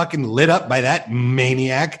get fucking lit up by that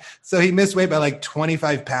maniac. So he missed weight by like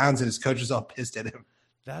 25 pounds and his coach was all pissed at him.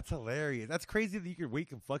 That's hilarious. That's crazy that your weight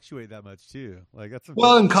can fluctuate that much too. Like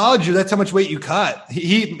well, in college, that's how much weight you cut.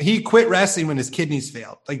 He quit wrestling when his kidneys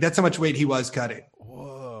failed. Like that's how much weight he was cutting.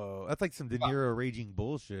 That's like some De Niro raging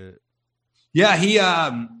bullshit. Yeah,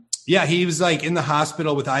 he was like in the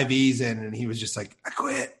hospital with IVs in, and he was just like, I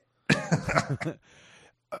quit.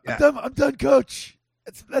 I'm done, coach.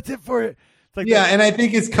 That's it for it. It's like and I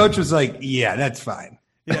think his coach was like, yeah, that's fine.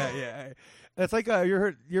 Yeah. That's like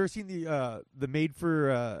you ever seen the made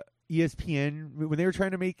for ESPN when they were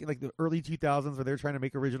trying to make like the early 2000s where they were trying to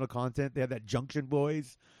make original content. They had that Junction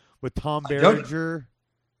Boys with Tom Berenger.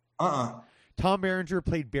 Tom Berenger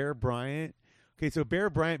played Bear Bryant. Okay, so Bear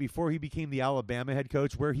Bryant, before he became the Alabama head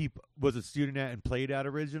coach, where he was a student at and played at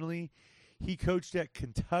originally, he coached at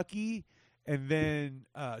Kentucky and then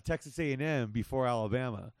Texas A&M before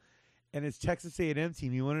Alabama. And his Texas A&M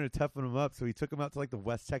team, he wanted to toughen them up, so he took them out to like the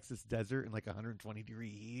West Texas desert in like 120-degree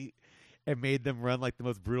heat and made them run like the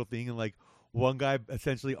most brutal thing. And like one guy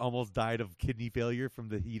essentially almost died of kidney failure from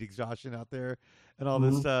the heat exhaustion out there and all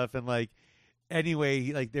this stuff. And like,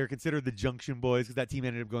 anyway, like they're considered the Junction Boys because that team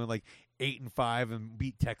ended up going like 8-5 and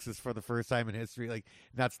beat Texas for the first time in history. Like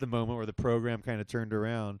that's the moment where the program kind of turned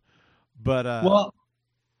around. But well,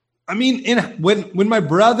 I mean, when my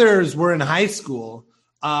brothers were in high school,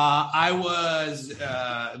 I was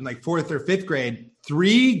in like 4th or 5th grade.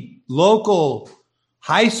 3 local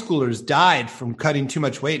high schoolers died from cutting too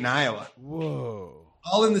much weight in Iowa. Whoa!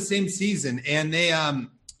 All in the same season, and they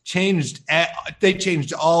changed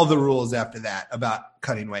all the rules after that about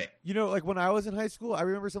cutting weight. You know, like when I was in high school, I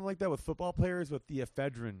remember something like that with football players with the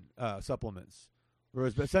ephedrine supplements, where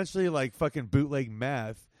it was essentially like fucking bootleg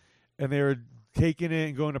meth, and they were taking it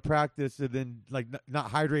and going to practice, and then like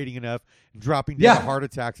not hydrating enough, and dropping down heart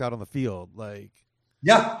attacks out on the field. Like,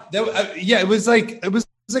 it was like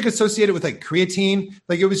associated with like creatine.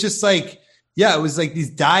 Like it was just like. Yeah, it was like these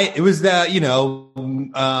diet. It was the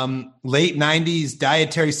late '90s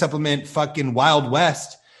dietary supplement, fucking Wild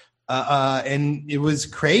West, and it was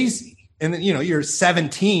crazy. And then you're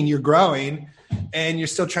 17, you're growing, and you're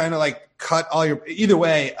still trying to like cut all your. Either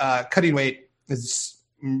way, cutting weight is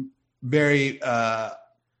very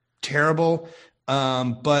terrible,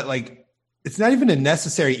 but like it's not even a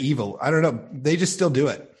necessary evil. I don't know. They just still do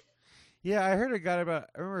it. Yeah, I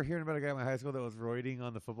remember hearing about a guy in my high school that was roiding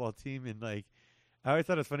on the football team, and like, I always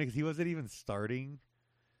thought it was funny because he wasn't even starting.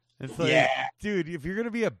 It's like, dude, if you're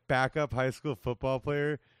gonna be a backup high school football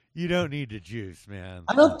player, you don't need to juice, man.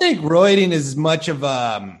 I don't think roiding is as much of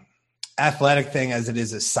athletic thing as it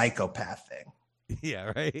is a psychopath thing.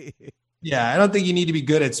 Yeah, right. Yeah, I don't think you need to be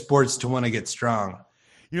good at sports to want to get strong.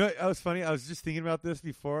 You know, it was funny. I was just thinking about this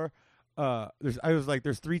before.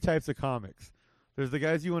 There's 3 types of comics. There's the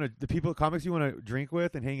guys comics you want to drink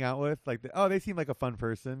with and hang out with. Like, they seem like a fun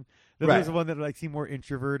person. Then there's the one that like seem more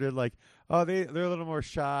introverted. Like, they're a little more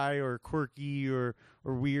shy or quirky or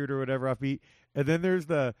weird or whatever offbeat. And then there's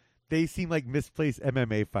they seem like misplaced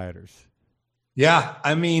MMA fighters. Yeah,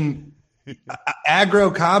 I mean,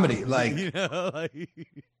 aggro comedy, like.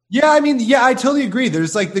 Yeah, I mean, I totally agree.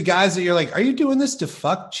 There's like the guys that you're like, are you doing this to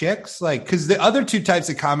fuck chicks? Like, because the other 2 types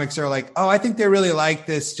of comics are like, oh, I think they really like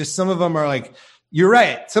this. Just some of them are like. You're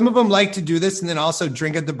right. Some of them like to do this and then also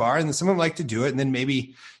drink at the bar, and then some of them like to do it and then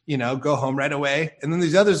maybe, go home right away. And then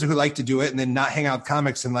there's others who like to do it and then not hang out with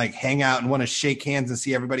comics and like hang out and want to shake hands and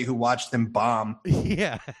see everybody who watched them bomb.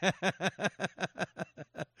 Yeah.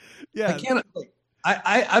 Yeah. I can't.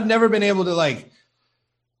 I've never been able to like.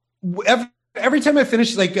 Every time I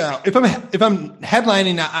finish, like if I'm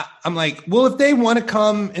headlining, I'm like, well, if they want to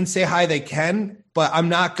come and say hi, they can. But I'm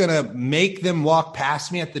not gonna make them walk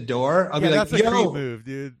past me at the door. I'll be like, that's a creep move,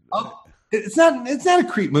 dude. It's not a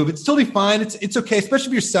creep move. It's totally fine. It's okay, especially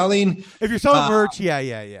if you're selling. If you're selling merch, yeah.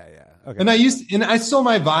 Okay. And I sold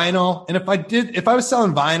my vinyl, and if I was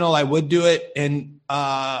selling vinyl, I would do it, and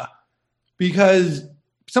because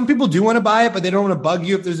some people do want to buy it, but they don't want to bug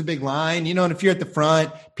you if there's a big line, And if you're at the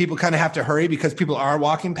front, people kind of have to hurry because people are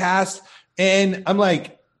walking past. And I'm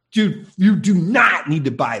like, dude, you do not need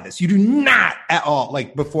to buy this. You do not at all,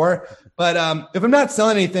 like before. But if I'm not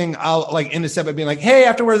selling anything, I'll like end a set by being like, hey,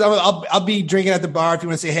 afterwards, I'll be drinking at the bar. If you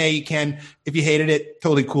want to say, hey, you can. If you hated it,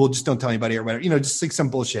 totally cool. Just don't tell anybody or whatever. Just like some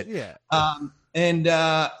bullshit. Yeah. And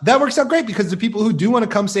that works out great because the people who do want to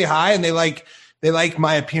come say hi and they like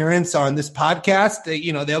my appearance on this podcast,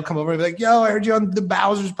 they'll come over and be like, yo, I heard you on the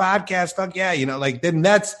Bowser's podcast. Fuck yeah. Then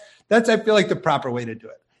that's I feel like the proper way to do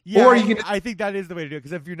it. Yeah, or I think that is the way to do it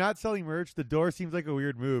because if you're not selling merch, the door seems like a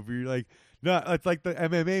weird move. You're like, no, it's like the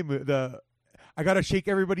MMA move. I gotta shake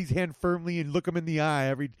everybody's hand firmly and look them in the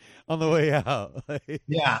eye on the way out.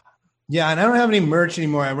 Yeah, and I don't have any merch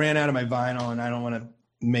anymore. I ran out of my vinyl, and I don't want to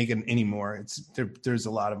make it anymore. There's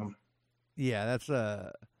a lot of them. Yeah, that's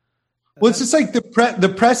Well, it's just like the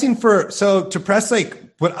pressing to press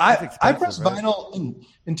like what I pressed vinyl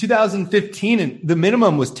in 2015, and the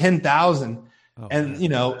minimum was 10,000. Oh, and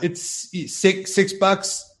it's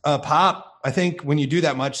 $6 a pop, I think, when you do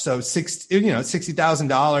that much. So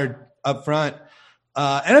 $60,000 up front.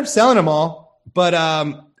 And I'm selling them all, but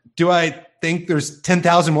do I think there's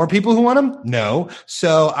 10,000 more people who want them? No.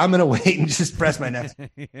 So I'm gonna wait and just press my next.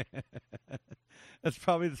 That's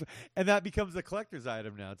probably and that becomes a collector's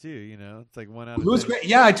item now too. It's like one out of. It was great.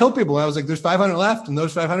 Yeah, I told people I was like, "There's 500 left," and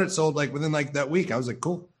those 500 sold like within like that week. I was like,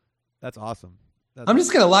 "Cool." That's awesome. I'm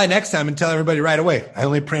just going to lie next time and tell everybody right away. I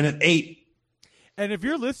only printed 8. And if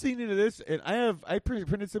you're listening to this, and I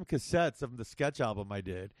printed some cassettes of the sketch album I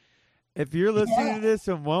did. If you're listening to this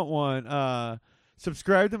and want one,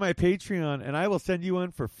 subscribe to my Patreon, and I will send you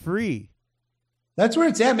one for free. That's where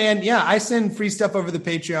it's at, man. Yeah, I send free stuff over the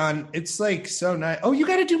Patreon. It's like so nice. Oh, you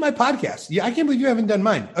got to do my podcast. Yeah, I can't believe you haven't done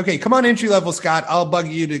mine. Okay, come on, entry level, Scott. I'll bug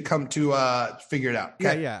you to come to figure it out.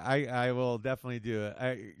 Okay? Yeah, I will definitely do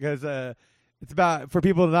it because it's about for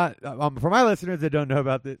people not for my listeners that don't know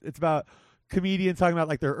about this. It's about comedians talking about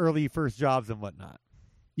like their early first jobs and whatnot.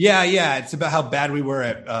 Yeah. It's about how bad we were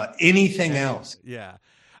at anything else. Yeah,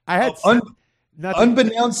 I had.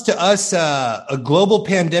 Unbeknownst to us, a global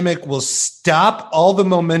pandemic will stop all the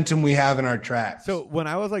momentum we have in our tracks. So when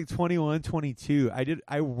I was like 21, 22,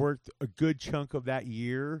 I worked a good chunk of that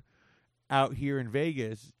year out here in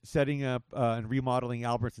Vegas, setting up and remodeling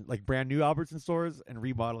Albertson, like brand new Albertson stores and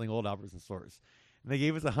remodeling old Albertson stores. And they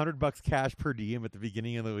gave us $100 cash per diem at the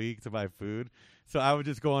beginning of the week to buy food. So I would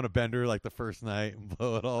just go on a bender like the first night and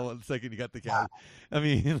blow it all the second you got the cash. I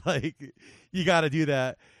mean, like you got to do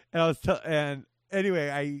that. And and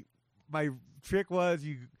anyway, my trick was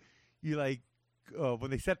you like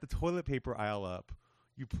when they set the toilet paper aisle up,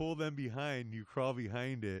 you pull them behind, you crawl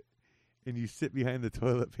behind it, and you sit behind the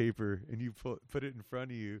toilet paper, and you put it in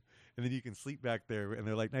front of you, and then you can sleep back there, and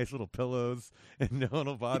they're like nice little pillows, and no one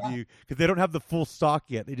will bother you because they don't have the full stock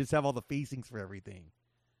yet. They just have all the facings for everything.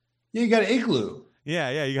 Yeah, you got an igloo.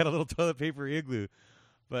 Yeah, you got a little toilet paper igloo.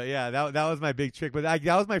 But yeah, that was my big trick. But that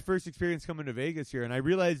was my first experience coming to Vegas here, and I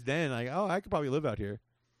realized then, like, oh, I could probably live out here.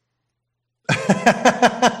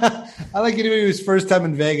 I like anybody who's first time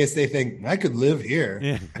in Vegas, they think I could live here.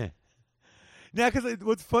 Yeah. Now, because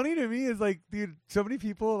what's funny to me is like, dude, so many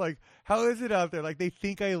people like, how is it out there? Like, they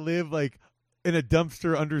think I live like in a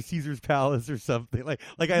dumpster under Caesar's Palace or something. Like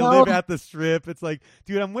I live at the Strip. It's like,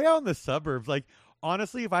 dude, I'm way out in the suburbs. Like,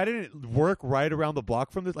 honestly, if I didn't work right around the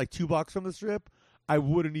block from this, like 2 blocks from the Strip, I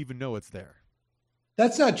wouldn't even know it's there.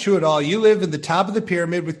 That's not true at all. You live in the top of the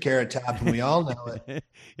pyramid with Carrot Top, and we all know it.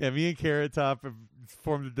 Yeah, me and Carrot Top have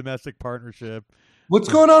formed a domestic partnership. What's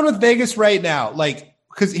going on with Vegas right now? Like,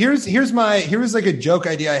 because here's like a joke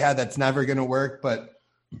idea I had that's never going to work, but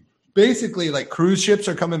basically, like cruise ships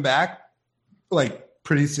are coming back like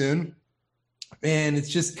pretty soon, and it's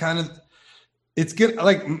just kind of it's good.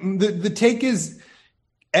 Like the take is.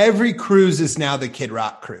 Every cruise is now the Kid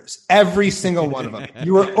Rock cruise. Every single one of them.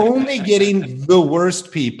 You are only getting the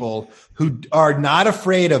worst people who are not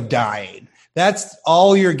afraid of dying. That's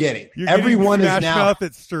all you're getting. Everyone is now Mouth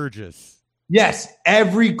at Sturgis. Yes,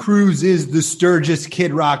 every cruise is the Sturgis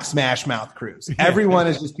Kid Rock Smash Mouth cruise. Everyone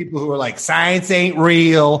is just people who are like science ain't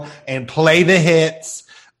real and play the hits.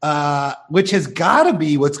 Which has got to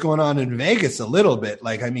be what's going on in Vegas a little bit.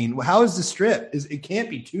 Like, I mean, how is the Strip? It can't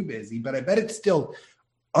be too busy, but I bet it's still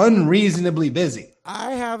unreasonably busy.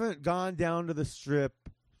 I haven't gone down to the Strip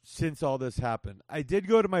since all this happened. I did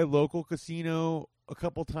go to my local casino a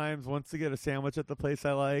couple times, once to get a sandwich at the place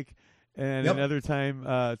I like, and another time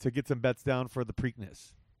to get some bets down for the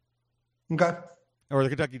Preakness. Okay. Or the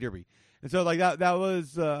Kentucky Derby. And so like that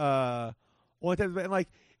was one time, and like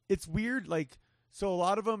it's weird, like so a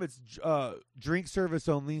lot of them it's drink service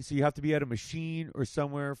only, so you have to be at a machine or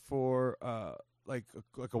somewhere for like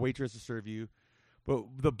a waitress to serve you. But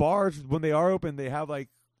the bars, when they are open, they have like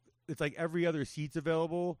it's like every other seats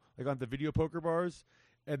available, like on the video poker bars,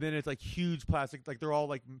 and then it's like huge plastic, like they're all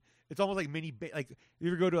like it's almost like mini, like you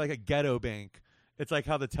ever go to like a ghetto bank, it's like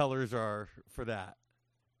how the tellers are for that.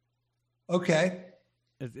 Okay,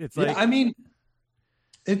 it's like I mean,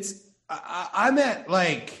 I'm at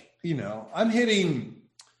like I'm hitting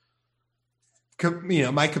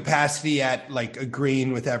my capacity at like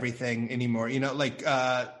agreeing with everything anymore. Like.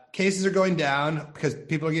 Cases are going down because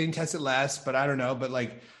people are getting tested less, but I don't know. But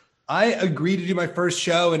like, I agreed to do my first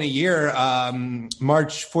show in a year,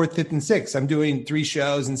 March 4th, 5th, and 6th. I'm doing 3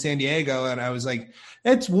 shows in San Diego, and I was like,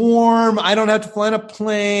 it's warm. I don't have to fly on a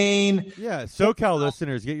plane. Yeah, SoCal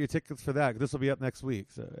listeners, get your tickets for that. This will be up next week.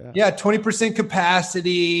 So yeah, 20%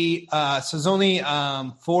 capacity. So there's only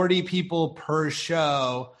 40 people per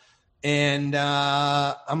show, and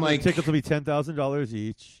I'm like, tickets will be $10,000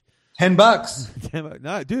 each. $10.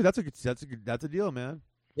 No, dude, that's a deal, man.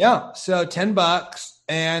 Yeah, so $10,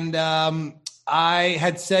 and I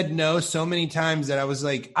had said no so many times that I was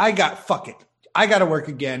like, fuck it, I got to work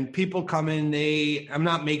again. People come in, I'm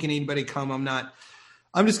not making anybody come.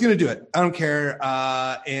 I'm just gonna do it. I don't care.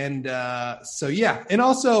 So yeah, and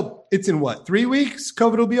also it's in 3 weeks.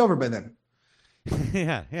 COVID will be over by then.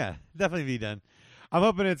 yeah, definitely be done. I'm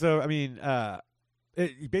hoping it's. I mean,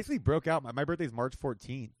 it basically broke out. My birthday's March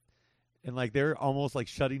 14th. And like they're almost like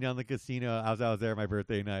shutting down the casino as I was there my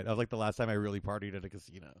birthday night. That was like the last time I really partied at a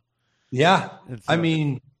casino. Yeah, so, I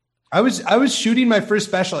mean, I was shooting my first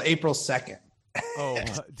special April 2nd. Oh,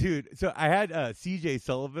 dude! So I had CJ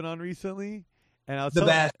Sullivan on recently, and I was the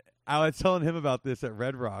best. I was telling him about this at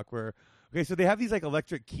Red Rock where, okay, so they have these like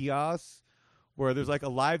electric kiosks where there's like a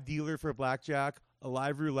live dealer for blackjack, a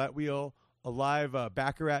live roulette wheel, a live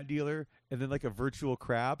baccarat dealer, and then like a virtual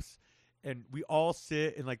craps. And we all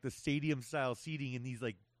sit in like the stadium style seating in these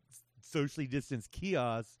like socially distanced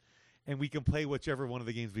kiosks, and we can play whichever one of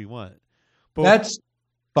the games we want. But That's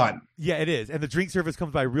fun. Yeah, it is. And the drink service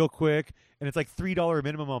comes by real quick, and it's like $3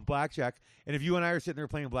 minimum on blackjack. And if you and I are sitting there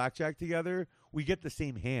playing blackjack together, we get the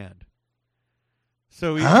same hand.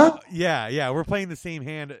 So we're playing the same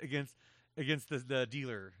hand against the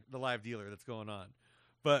dealer, the live dealer that's going on.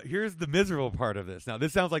 But here's the miserable part of this. Now,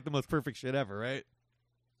 this sounds like the most perfect shit ever, right?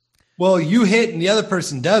 Well, you hit and the other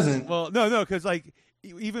person doesn't. Well, no, because like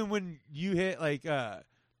even when you hit, like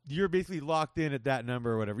you're basically locked in at that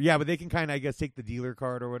number or whatever. Yeah, but they can kind of, I guess, take the dealer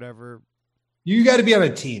card or whatever. You got to be on a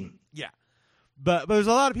team. Yeah. But there's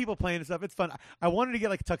a lot of people playing and stuff. It's fun. I wanted to get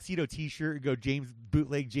like a tuxedo T-shirt and go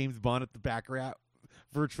bootleg James Bond at the baccarat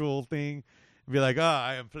virtual thing and be like, oh,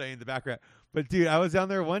 I am playing the baccarat. But dude, I was down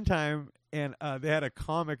there one time and they had a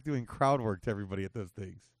comic doing crowd work to everybody at those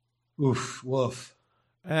things. Oof, woof.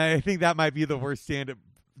 And I think that might be the worst stand-up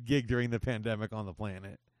gig during the pandemic on the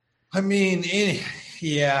planet. I mean, I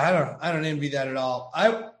don't envy that at all.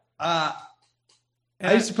 I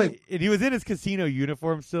used to play. And he was in his casino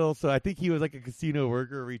uniform still, so I think he was like a casino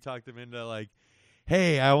worker. We talked him into like,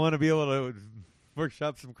 hey, I want to be able to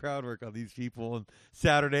workshop some crowd work on these people on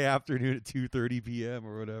Saturday afternoon at 2:30 p.m.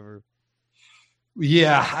 or whatever.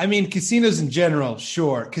 Yeah, I mean, casinos in general,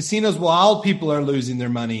 sure. Casinos while people are losing their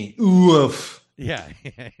money. Oof. Yeah,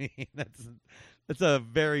 that's a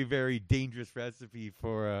very, very dangerous recipe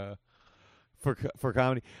for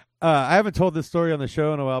comedy. I haven't told this story on the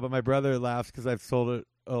show in a while, but my brother laughs because I've told it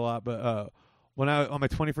a lot. But when on my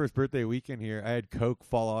 21st birthday weekend here, I had Coke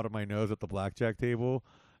fall out of my nose at the blackjack table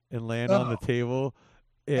and land on the table,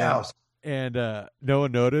 and no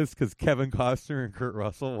one noticed because Kevin Costner and Kurt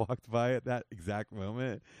Russell walked by at that exact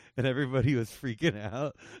moment, and everybody was freaking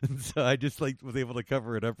out. And so I just like was able to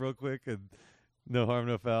cover it up real quick, and no harm,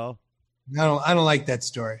 no foul. I don't like that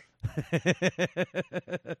story.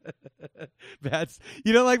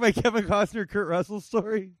 You don't like my Kevin Costner, Kurt Russell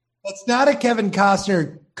story? That's not a Kevin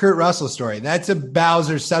Costner, Kurt Russell story. That's a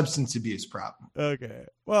Bowser substance abuse problem. Okay.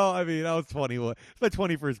 Well, I mean, I was 21. It's my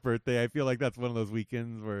 21st birthday. I feel like that's one of those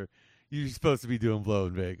weekends where you're supposed to be doing blow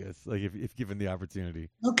in Vegas, like if given the opportunity.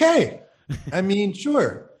 Okay. I mean,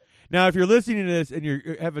 sure. Now, if you're listening to this and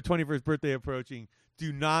you have a 21st birthday approaching,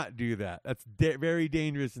 do not do that. That's very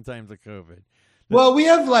dangerous in times of COVID. Well, we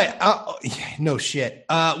have like, no shit.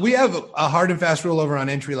 We have a hard and fast rule over on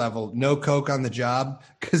entry level, no Coke on the job,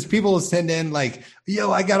 because people will send in like,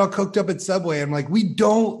 yo, I got all coked up at Subway. I'm like, we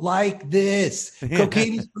don't like this.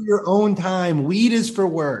 Cocaine is for your own time. Weed is for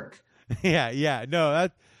work. Yeah. No,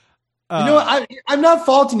 that's, you know what? I'm not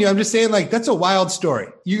faulting you. I'm just saying like, that's a wild story.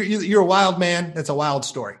 You're a wild man. That's a wild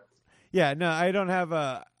story. Yeah, no, I don't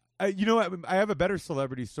have you know what? I have a better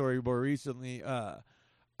celebrity story more recently.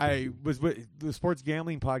 I was with the sports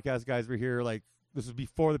gambling podcast guys were here. Like this was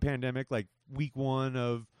before the pandemic, like week 1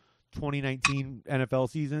 of 2019 NFL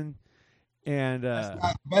season. And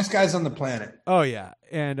best guys on the planet. Oh yeah.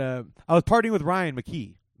 And I was partying with Ryan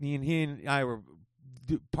McKee. He and I were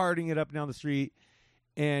partying it up down the street.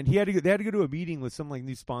 And they had to go to a meeting with some like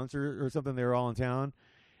new sponsor or something. They were all in town.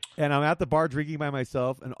 And I'm at the bar drinking by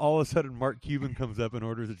myself, and all of a sudden Mark Cuban comes up and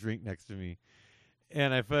orders a drink next to me.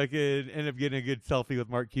 And I fucking end up getting a good selfie with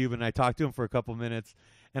Mark Cuban. I talked to him for a couple minutes,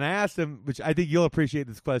 and I asked him, which I think you'll appreciate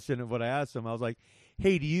this question of what I asked him. I was like,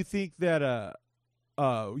 hey, do you think that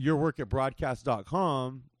your work at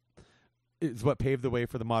broadcast.com is what paved the way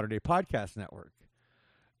for the Modern Day Podcast Network?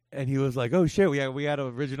 And he was like, oh, shit, we had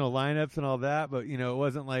original lineups and all that, but, you know, it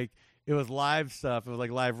wasn't like it was live stuff. It was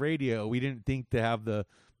like live radio. We didn't think to have the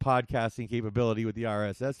podcasting capability with the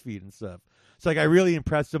RSS feed and stuff. So like I really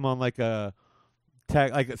impressed him on like a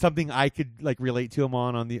tech, like something I could like relate to him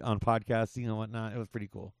on podcasting and whatnot. It was pretty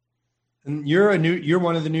cool. And you're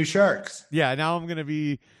one of the new sharks. Yeah, now I'm gonna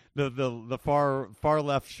be the far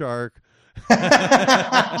left shark.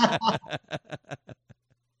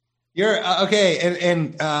 You're okay,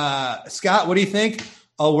 and Scott, what do you think?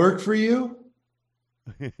 I'll work for you.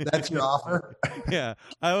 That's your offer? Yeah.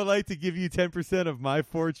 I would like to give you 10% of my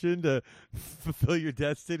fortune to fulfill your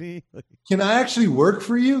destiny. Can I actually work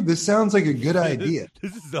for you? This sounds like a good idea.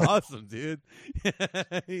 This is awesome, dude.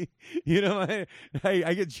 You know,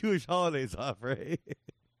 I get Jewish holidays off, right?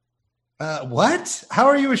 What? How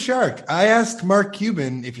are you a shark? I asked Mark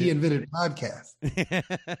Cuban if he invented a podcast.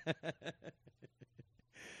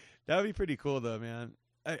 That would be pretty cool, though, man.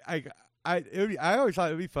 I always thought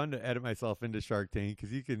it would be fun to edit myself into Shark Tank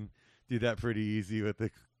because you can do that pretty easy with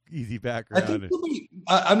the easy background. I think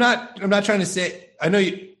I'm not trying to say. I know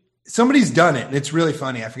somebody's done it, and it's really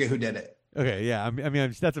funny. I forget who did it. Okay, yeah. I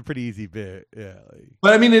mean, that's a pretty easy bit. Yeah.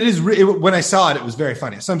 But I mean, it is when I saw it, it was very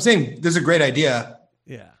funny. So I'm saying there's a great idea.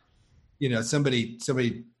 Yeah. Somebody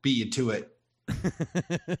beat you to it.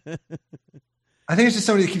 I think it's just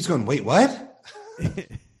somebody that keeps going, wait, what? I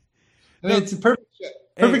mean, it's a perfect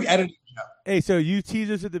editing job. Hey, so you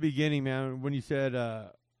teased us at the beginning, man, when you said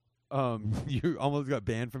you almost got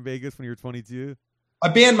banned from Vegas when you were 22. I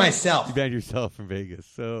banned myself. You banned yourself from Vegas.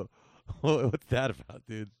 So what's that about,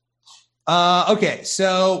 dude? Okay,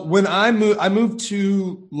 so when I moved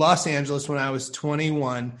to Los Angeles when I was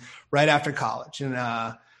 21, right after college,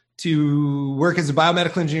 and to work as a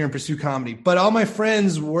biomedical engineer and pursue comedy. But all my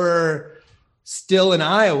friends were still in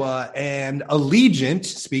Iowa, and Allegiant,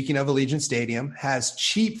 speaking of Allegiant Stadium, has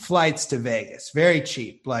cheap flights to Vegas, very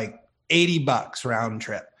cheap, like $80 round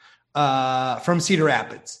trip from Cedar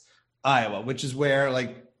Rapids, Iowa, which is where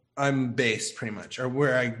like I'm based pretty much, or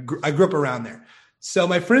where I grew up around there. So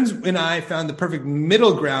my friends and I found the perfect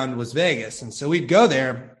middle ground was Vegas. And so we'd go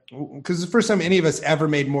there because it's the first time any of us ever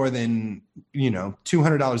made more than,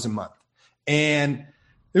 $200 a month. And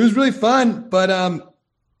it was really fun, but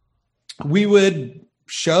we would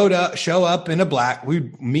show up in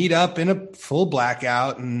we'd meet up in a full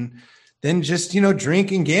blackout and then just,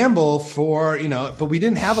 drink and gamble for, but we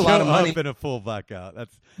didn't have a lot of money. Show up in a full blackout.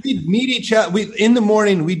 We'd meet each other. In the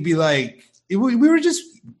morning, we'd be like, we were just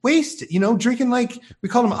wasted, drinking like we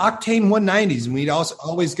called them octane 190s, and we'd also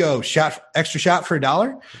always go extra shot for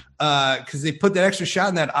 $1 because they put that extra shot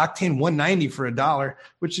in that octane 190 for $1,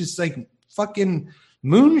 which is like fucking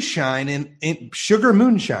moonshine and sugar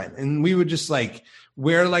moonshine. And we would just like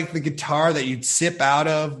wear like the guitar that you'd sip out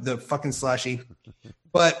of the fucking slushy.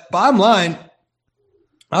 But bottom line,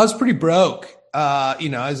 I was pretty broke,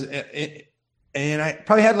 and I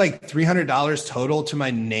probably had like $300 total to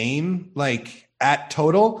my name, like at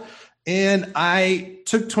total. And I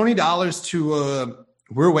took $20 to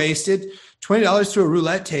we're wasted, $20 to a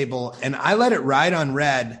roulette table. And I let it ride on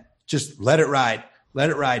red. Just let it ride.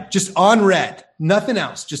 Just on red, nothing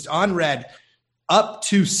else, just on red, up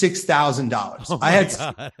to $6,000. Oh I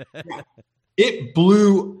had, it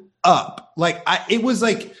blew up. Like it was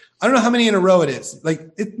like, I don't know how many in a row it is. Like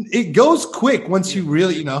it goes quick once you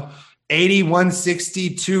really, 80,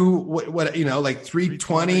 162, like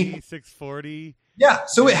 320, 640. Yeah.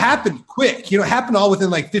 So it happened quick, it happened all within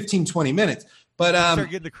like 15, 20 minutes, but, start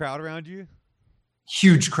getting the crowd around you.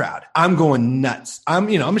 Huge crowd. I'm going nuts. I'm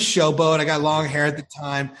a showboat. I got long hair at the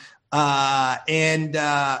time. And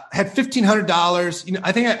had $1,500,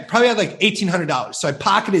 I think I probably had like $1,800. So I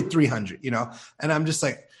pocketed $300, and I'm just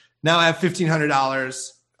like, now I have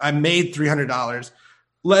 $1,500. I made $300,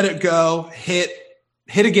 let it go, hit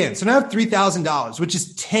again. So now I have $3,000, which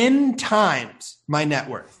is 10 times my net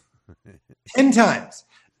worth, 10 times.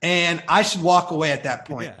 And I should walk away at that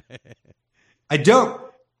point. Yeah. I don't.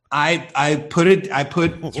 I put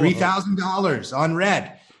 $3,000 on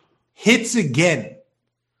red, hits again.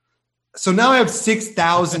 So now I have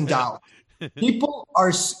 $6,000.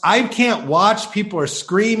 I can't watch. People are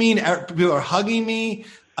screaming. People are hugging me.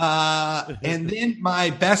 And then my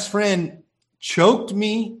best friend choked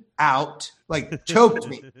me out, choked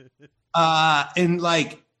me. And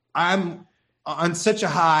like, I'm on such a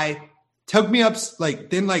high, took me up,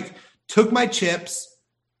 took my chips.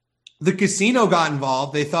 The casino got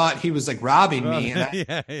involved. They thought he was like robbing me.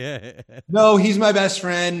 And no, he's my best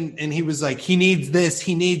friend. And he was like, he needs this.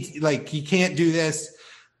 He can't do this.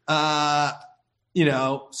 So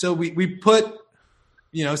we put,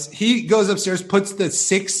 he goes upstairs, puts the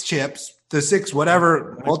 6 chips,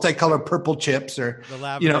 whatever multicolored purple chips or, the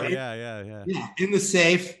lavender, in the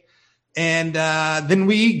safe. And then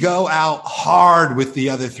we go out hard with the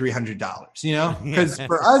other $300, because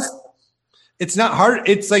for us, it's not hard.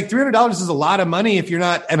 It's like $300 is a lot of money if you're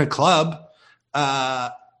not in a club.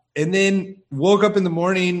 And then woke up in the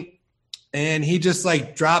morning and he just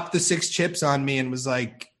dropped the 6 chips on me and was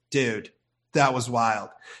like, dude, that was wild.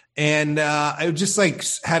 And I just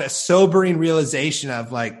had a sobering realization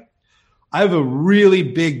of I have a really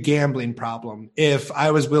big gambling problem if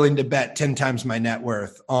I was willing to bet 10 times my net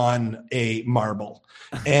worth on a marble.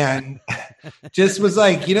 And just was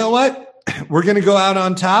like, you know what? We're going to go out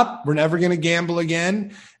on top. We're never going to gamble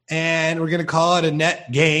again. And we're going to call it a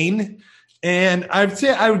net gain. And I'd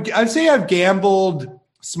say I've gambled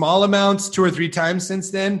small amounts 2 or 3 times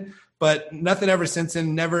since then, but nothing ever since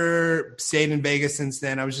then. Never stayed in Vegas since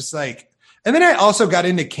then. I was just And then I also got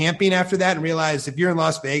into camping after that and realized if you're in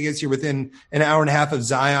Las Vegas, you're within an hour and a half of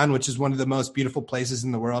Zion, which is one of the most beautiful places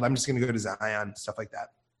in the world. I'm just going to go to Zion, stuff like that.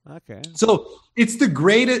 Okay. So it's the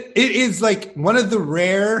greatest. It is like one of the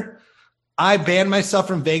rare. I banned myself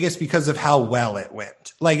from Vegas because of how well it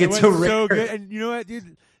went. Like it's so rare. good. And you know what,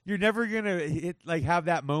 dude? You're never gonna have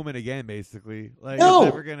that moment again. Basically, like no,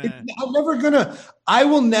 I'm never gonna. I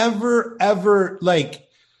will never ever like.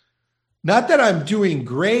 Not that I'm doing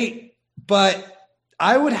great, but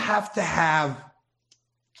I would have to have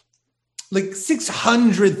like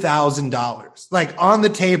 $600,000 like on the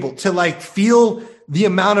table to like feel the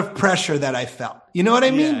amount of pressure that I felt. You know what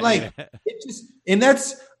I mean? It just, and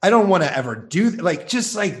that's, I don't want to ever do like,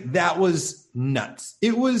 just like that was nuts.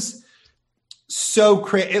 It was so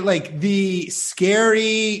crazy. Like the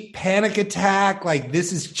scary panic attack, like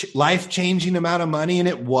this is life-changing amount of money. And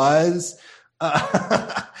it was,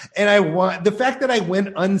 and I want the fact that I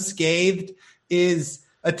went unscathed is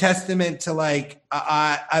a testament to like,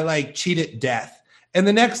 I like cheated death. And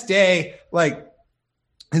the next day, like,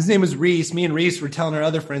 his name was Reese. Me and Reese were telling our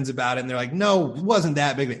other friends about it. And they're like, no, it wasn't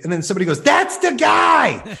that big. And then somebody goes, that's the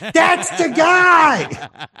guy. That's the guy.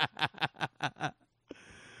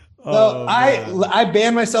 So I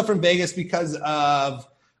banned myself from Vegas because of,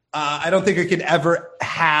 I don't think I could ever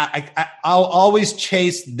I'll always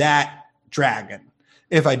chase that dragon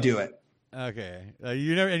if I do it. Okay.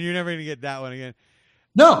 You're never going to get that one again.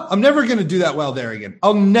 No, I'm never going to do that well there again.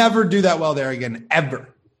 I'll never do that well there again,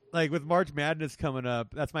 ever. Like with March Madness coming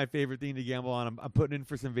up, that's my favorite thing to gamble on. I'm putting in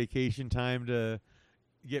for some vacation time to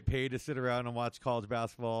get paid to sit around and watch college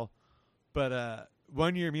basketball. But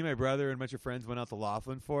one year, me and my brother and a bunch of friends went out to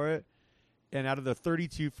Laughlin for it. And out of the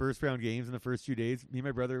 32 first-round games in the first 2 days, me and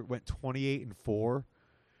my brother went 28-4.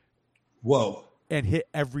 Whoa. And hit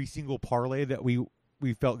every single parlay that we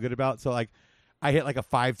felt good about. So, like, I hit like a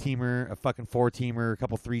 5-teamer, a fucking 4-teamer, a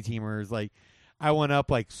couple 3-teamers. Like, I went up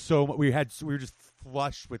like so much. We were just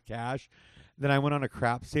flush with cash. Then I went on a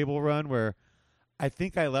craps table run where I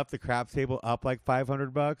think I left the craps table up like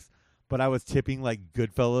 $500, but I was tipping like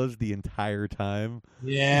Goodfellas the entire time.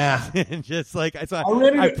 Yeah. And just like, I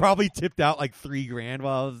probably tipped out like $3,000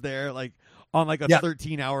 while I was there, like on like a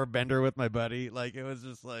 13-hour bender with my buddy. Like, it was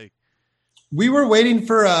just like. We were waiting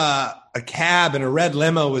for a cab and a red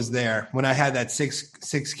limo was there when I had that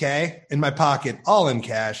 $6K in my pocket, all in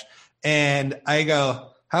cash. And I go,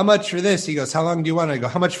 how much for this? He goes, how long do you want? I go,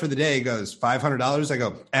 how much for the day? He goes, $500. I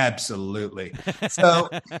go, absolutely. So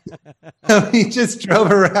he just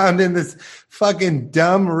drove around in this fucking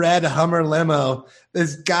dumb red Hummer limo.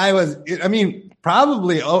 This guy was, I mean, I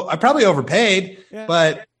probably overpaid,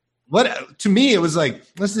 but to me, it was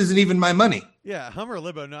like, this isn't even my money. Yeah, Hummer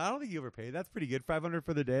limo. No, I don't think you overpaid. That's pretty good. $500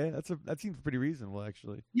 for the day. That seems pretty reasonable,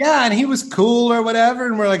 actually. Yeah, and he was cool or whatever.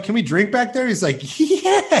 And we're like, can we drink back there? He's like,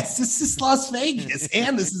 yes, this is Las Vegas,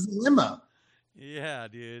 and this is a limo. Yeah,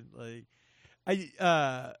 dude. Like,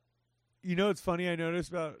 it's funny. I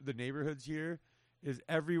noticed about the neighborhoods here is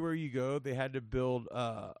everywhere you go, they had to build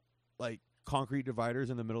like concrete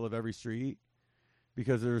dividers in the middle of every street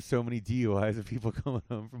because there were so many DUIs of people coming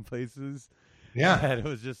home from places. Yeah. And it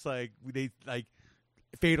was just like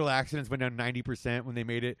fatal accidents went down 90% when they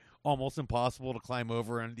made it almost impossible to climb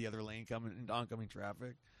over on the other lane coming into oncoming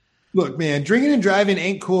traffic. Look, man, drinking and driving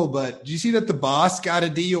ain't cool, but did you see that the boss got a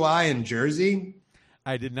DUI in Jersey?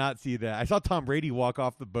 I did not see that. I saw Tom Brady walk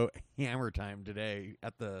off the boat hammer time today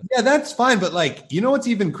at the. Yeah, that's fine. But like, you know what's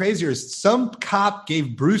even crazier is some cop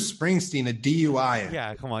gave Bruce Springsteen a DUI.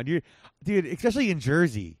 Yeah, come on, dude, especially in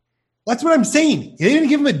Jersey. That's what I'm saying. They didn't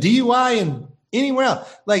give him a DUI and anywhere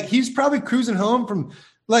else. Like, he's probably cruising home from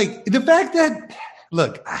like the fact that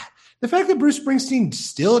Bruce Springsteen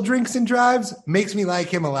still drinks and drives makes me like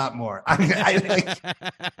him a lot more.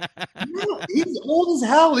 He's old as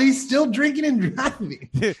hell. He's still drinking and driving.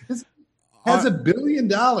 This has $1 billion.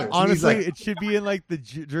 Honestly, it should be in like the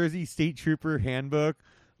Jersey State Trooper handbook.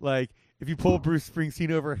 Like, if you pull Bruce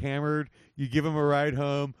Springsteen over hammered, you give him a ride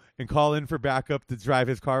home and call in for backup to drive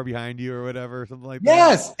his car behind you or whatever, something like that.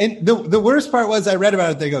 Yes. And the worst part was I read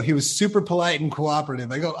about it. They go, he was super polite and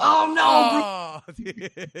cooperative. I go, oh, no.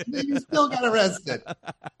 You still got arrested.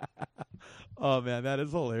 Oh, man, that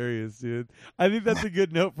is hilarious, dude. I think that's a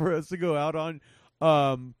good note for us to go out on.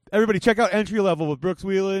 Everybody, check out Entry Level with Brooks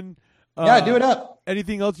Wheelan. Yeah, do it up.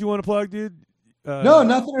 Anything else you want to plug, dude? No,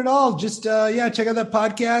 nothing at all. Just, check out that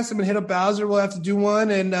podcast. I'm going to hit up Bowser. We'll have to do one.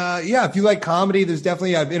 And, if you like comedy,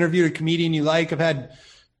 I've interviewed a comedian you like. I've had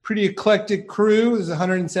pretty eclectic crew. There's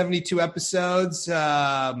 172 episodes.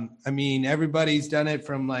 Everybody's done it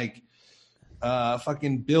from like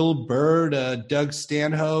fucking Bill Burr to Doug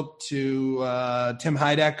Stanhope to Tim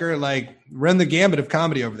Heidecker. Like, run the gambit of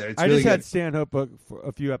comedy over there. It's really just had good. Stanhope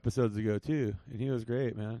a few episodes ago too, and he was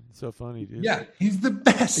great, man. So funny, dude. Yeah, he's the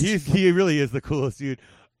best. He really is the coolest dude.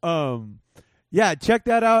 Yeah, check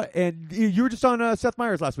that out. And you were just on Seth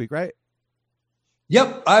Meyers last week, right?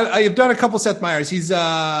 Yep, I have done a couple Seth Meyers. He's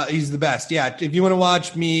the best. Yeah, if you want to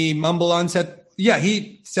watch me mumble on Seth,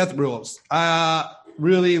 Seth rules.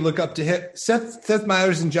 Really look up to him. Seth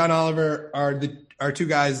Meyers and John Oliver are two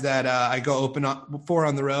guys that I go open up for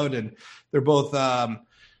on the road, and they're both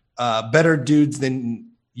better dudes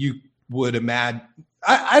than you would imagine.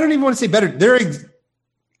 I don't even want to say better.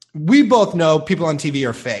 We both know people on TV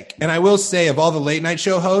are fake, and I will say, of all the late night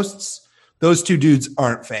show hosts, those two dudes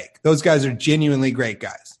aren't fake. Those guys are genuinely great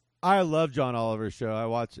guys. I love John Oliver's show.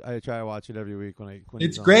 I try to watch it every week when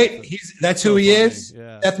it's great. That's who he is.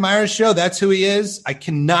 Yeah. Seth Meyers' show. That's who he is. I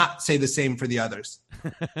cannot say the same for the others.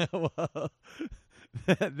 Well,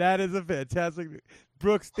 that is a fantastic.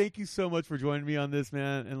 Brooks, thank you so much for joining me on this,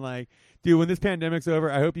 man. And like, dude, when this pandemic's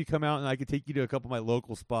over, I hope you come out and I can take you to a couple of my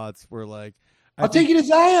local spots where like I'll take you to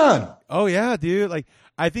Zion. Oh yeah, dude. Like,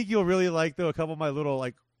 I think you'll really like a couple of my little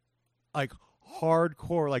like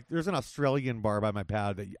hardcore, like there's an Australian bar by my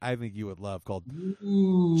pad that I think you would love called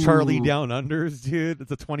Charlie Down Unders, dude.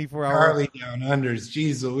 It's a 24-hour Charlie Down Unders.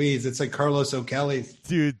 Jeez Louise, it's like Carlos O'Kelly's,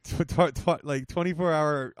 dude. Like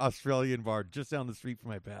 24-hour Australian bar just down the street from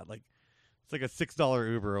my pad. Like it's like a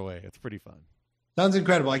 $6 Uber away. It's pretty fun. Sounds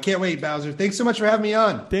incredible. I can't wait, Bowser. Thanks so much for having me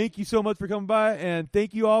on. Thank you so much for coming by, and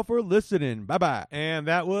thank you all for listening. Bye-bye. And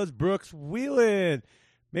that was Brooks Wheelan.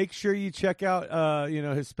 Make sure you check out,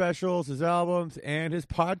 his specials, his albums, and his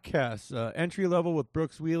podcasts. Entry Level with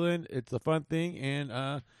Brooks Wheelan. It's a fun thing,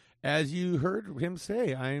 and as you heard him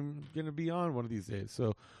say, I'm going to be on one of these days,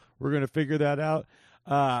 so we're going to figure that out.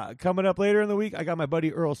 Coming up later in the week, I got my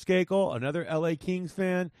buddy Earl Skakel, another LA Kings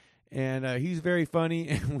fan. And he's very funny,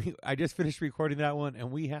 and I just finished recording that one, and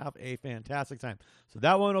we have a fantastic time. So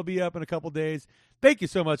that one will be up in a couple days. Thank you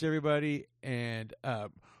so much, everybody. And,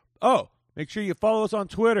 make sure you follow us on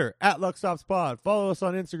Twitter, @LuckStopsPod. Follow us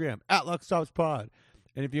on Instagram, @LuckStopsPod.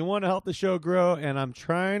 And if you want to help the show grow, and I'm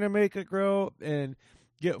trying to make it grow and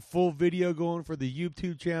get full video going for the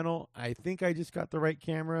YouTube channel, I think I just got the right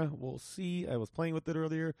camera. We'll see. I was playing with it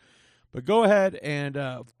earlier. But go ahead and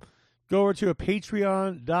go over to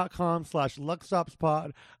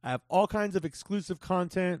patreon.com/LuckStopsPod. I have all kinds of exclusive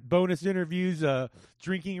content, bonus interviews,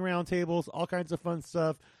 drinking around tables, all kinds of fun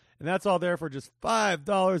stuff. And that's all there for just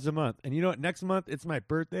 $5 a month. And you know what? Next month, it's my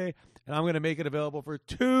birthday, and I'm going to make it available for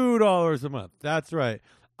 $2 a month. That's right.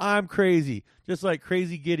 I'm crazy. Just like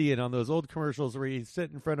Crazy Gideon on those old commercials where you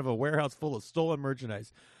sit in front of a warehouse full of stolen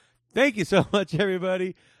merchandise. Thank you so much,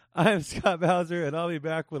 everybody. I'm Scott Bowser, and I'll be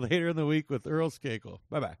back later in the week with Earl Skakel.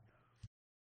 Bye-bye.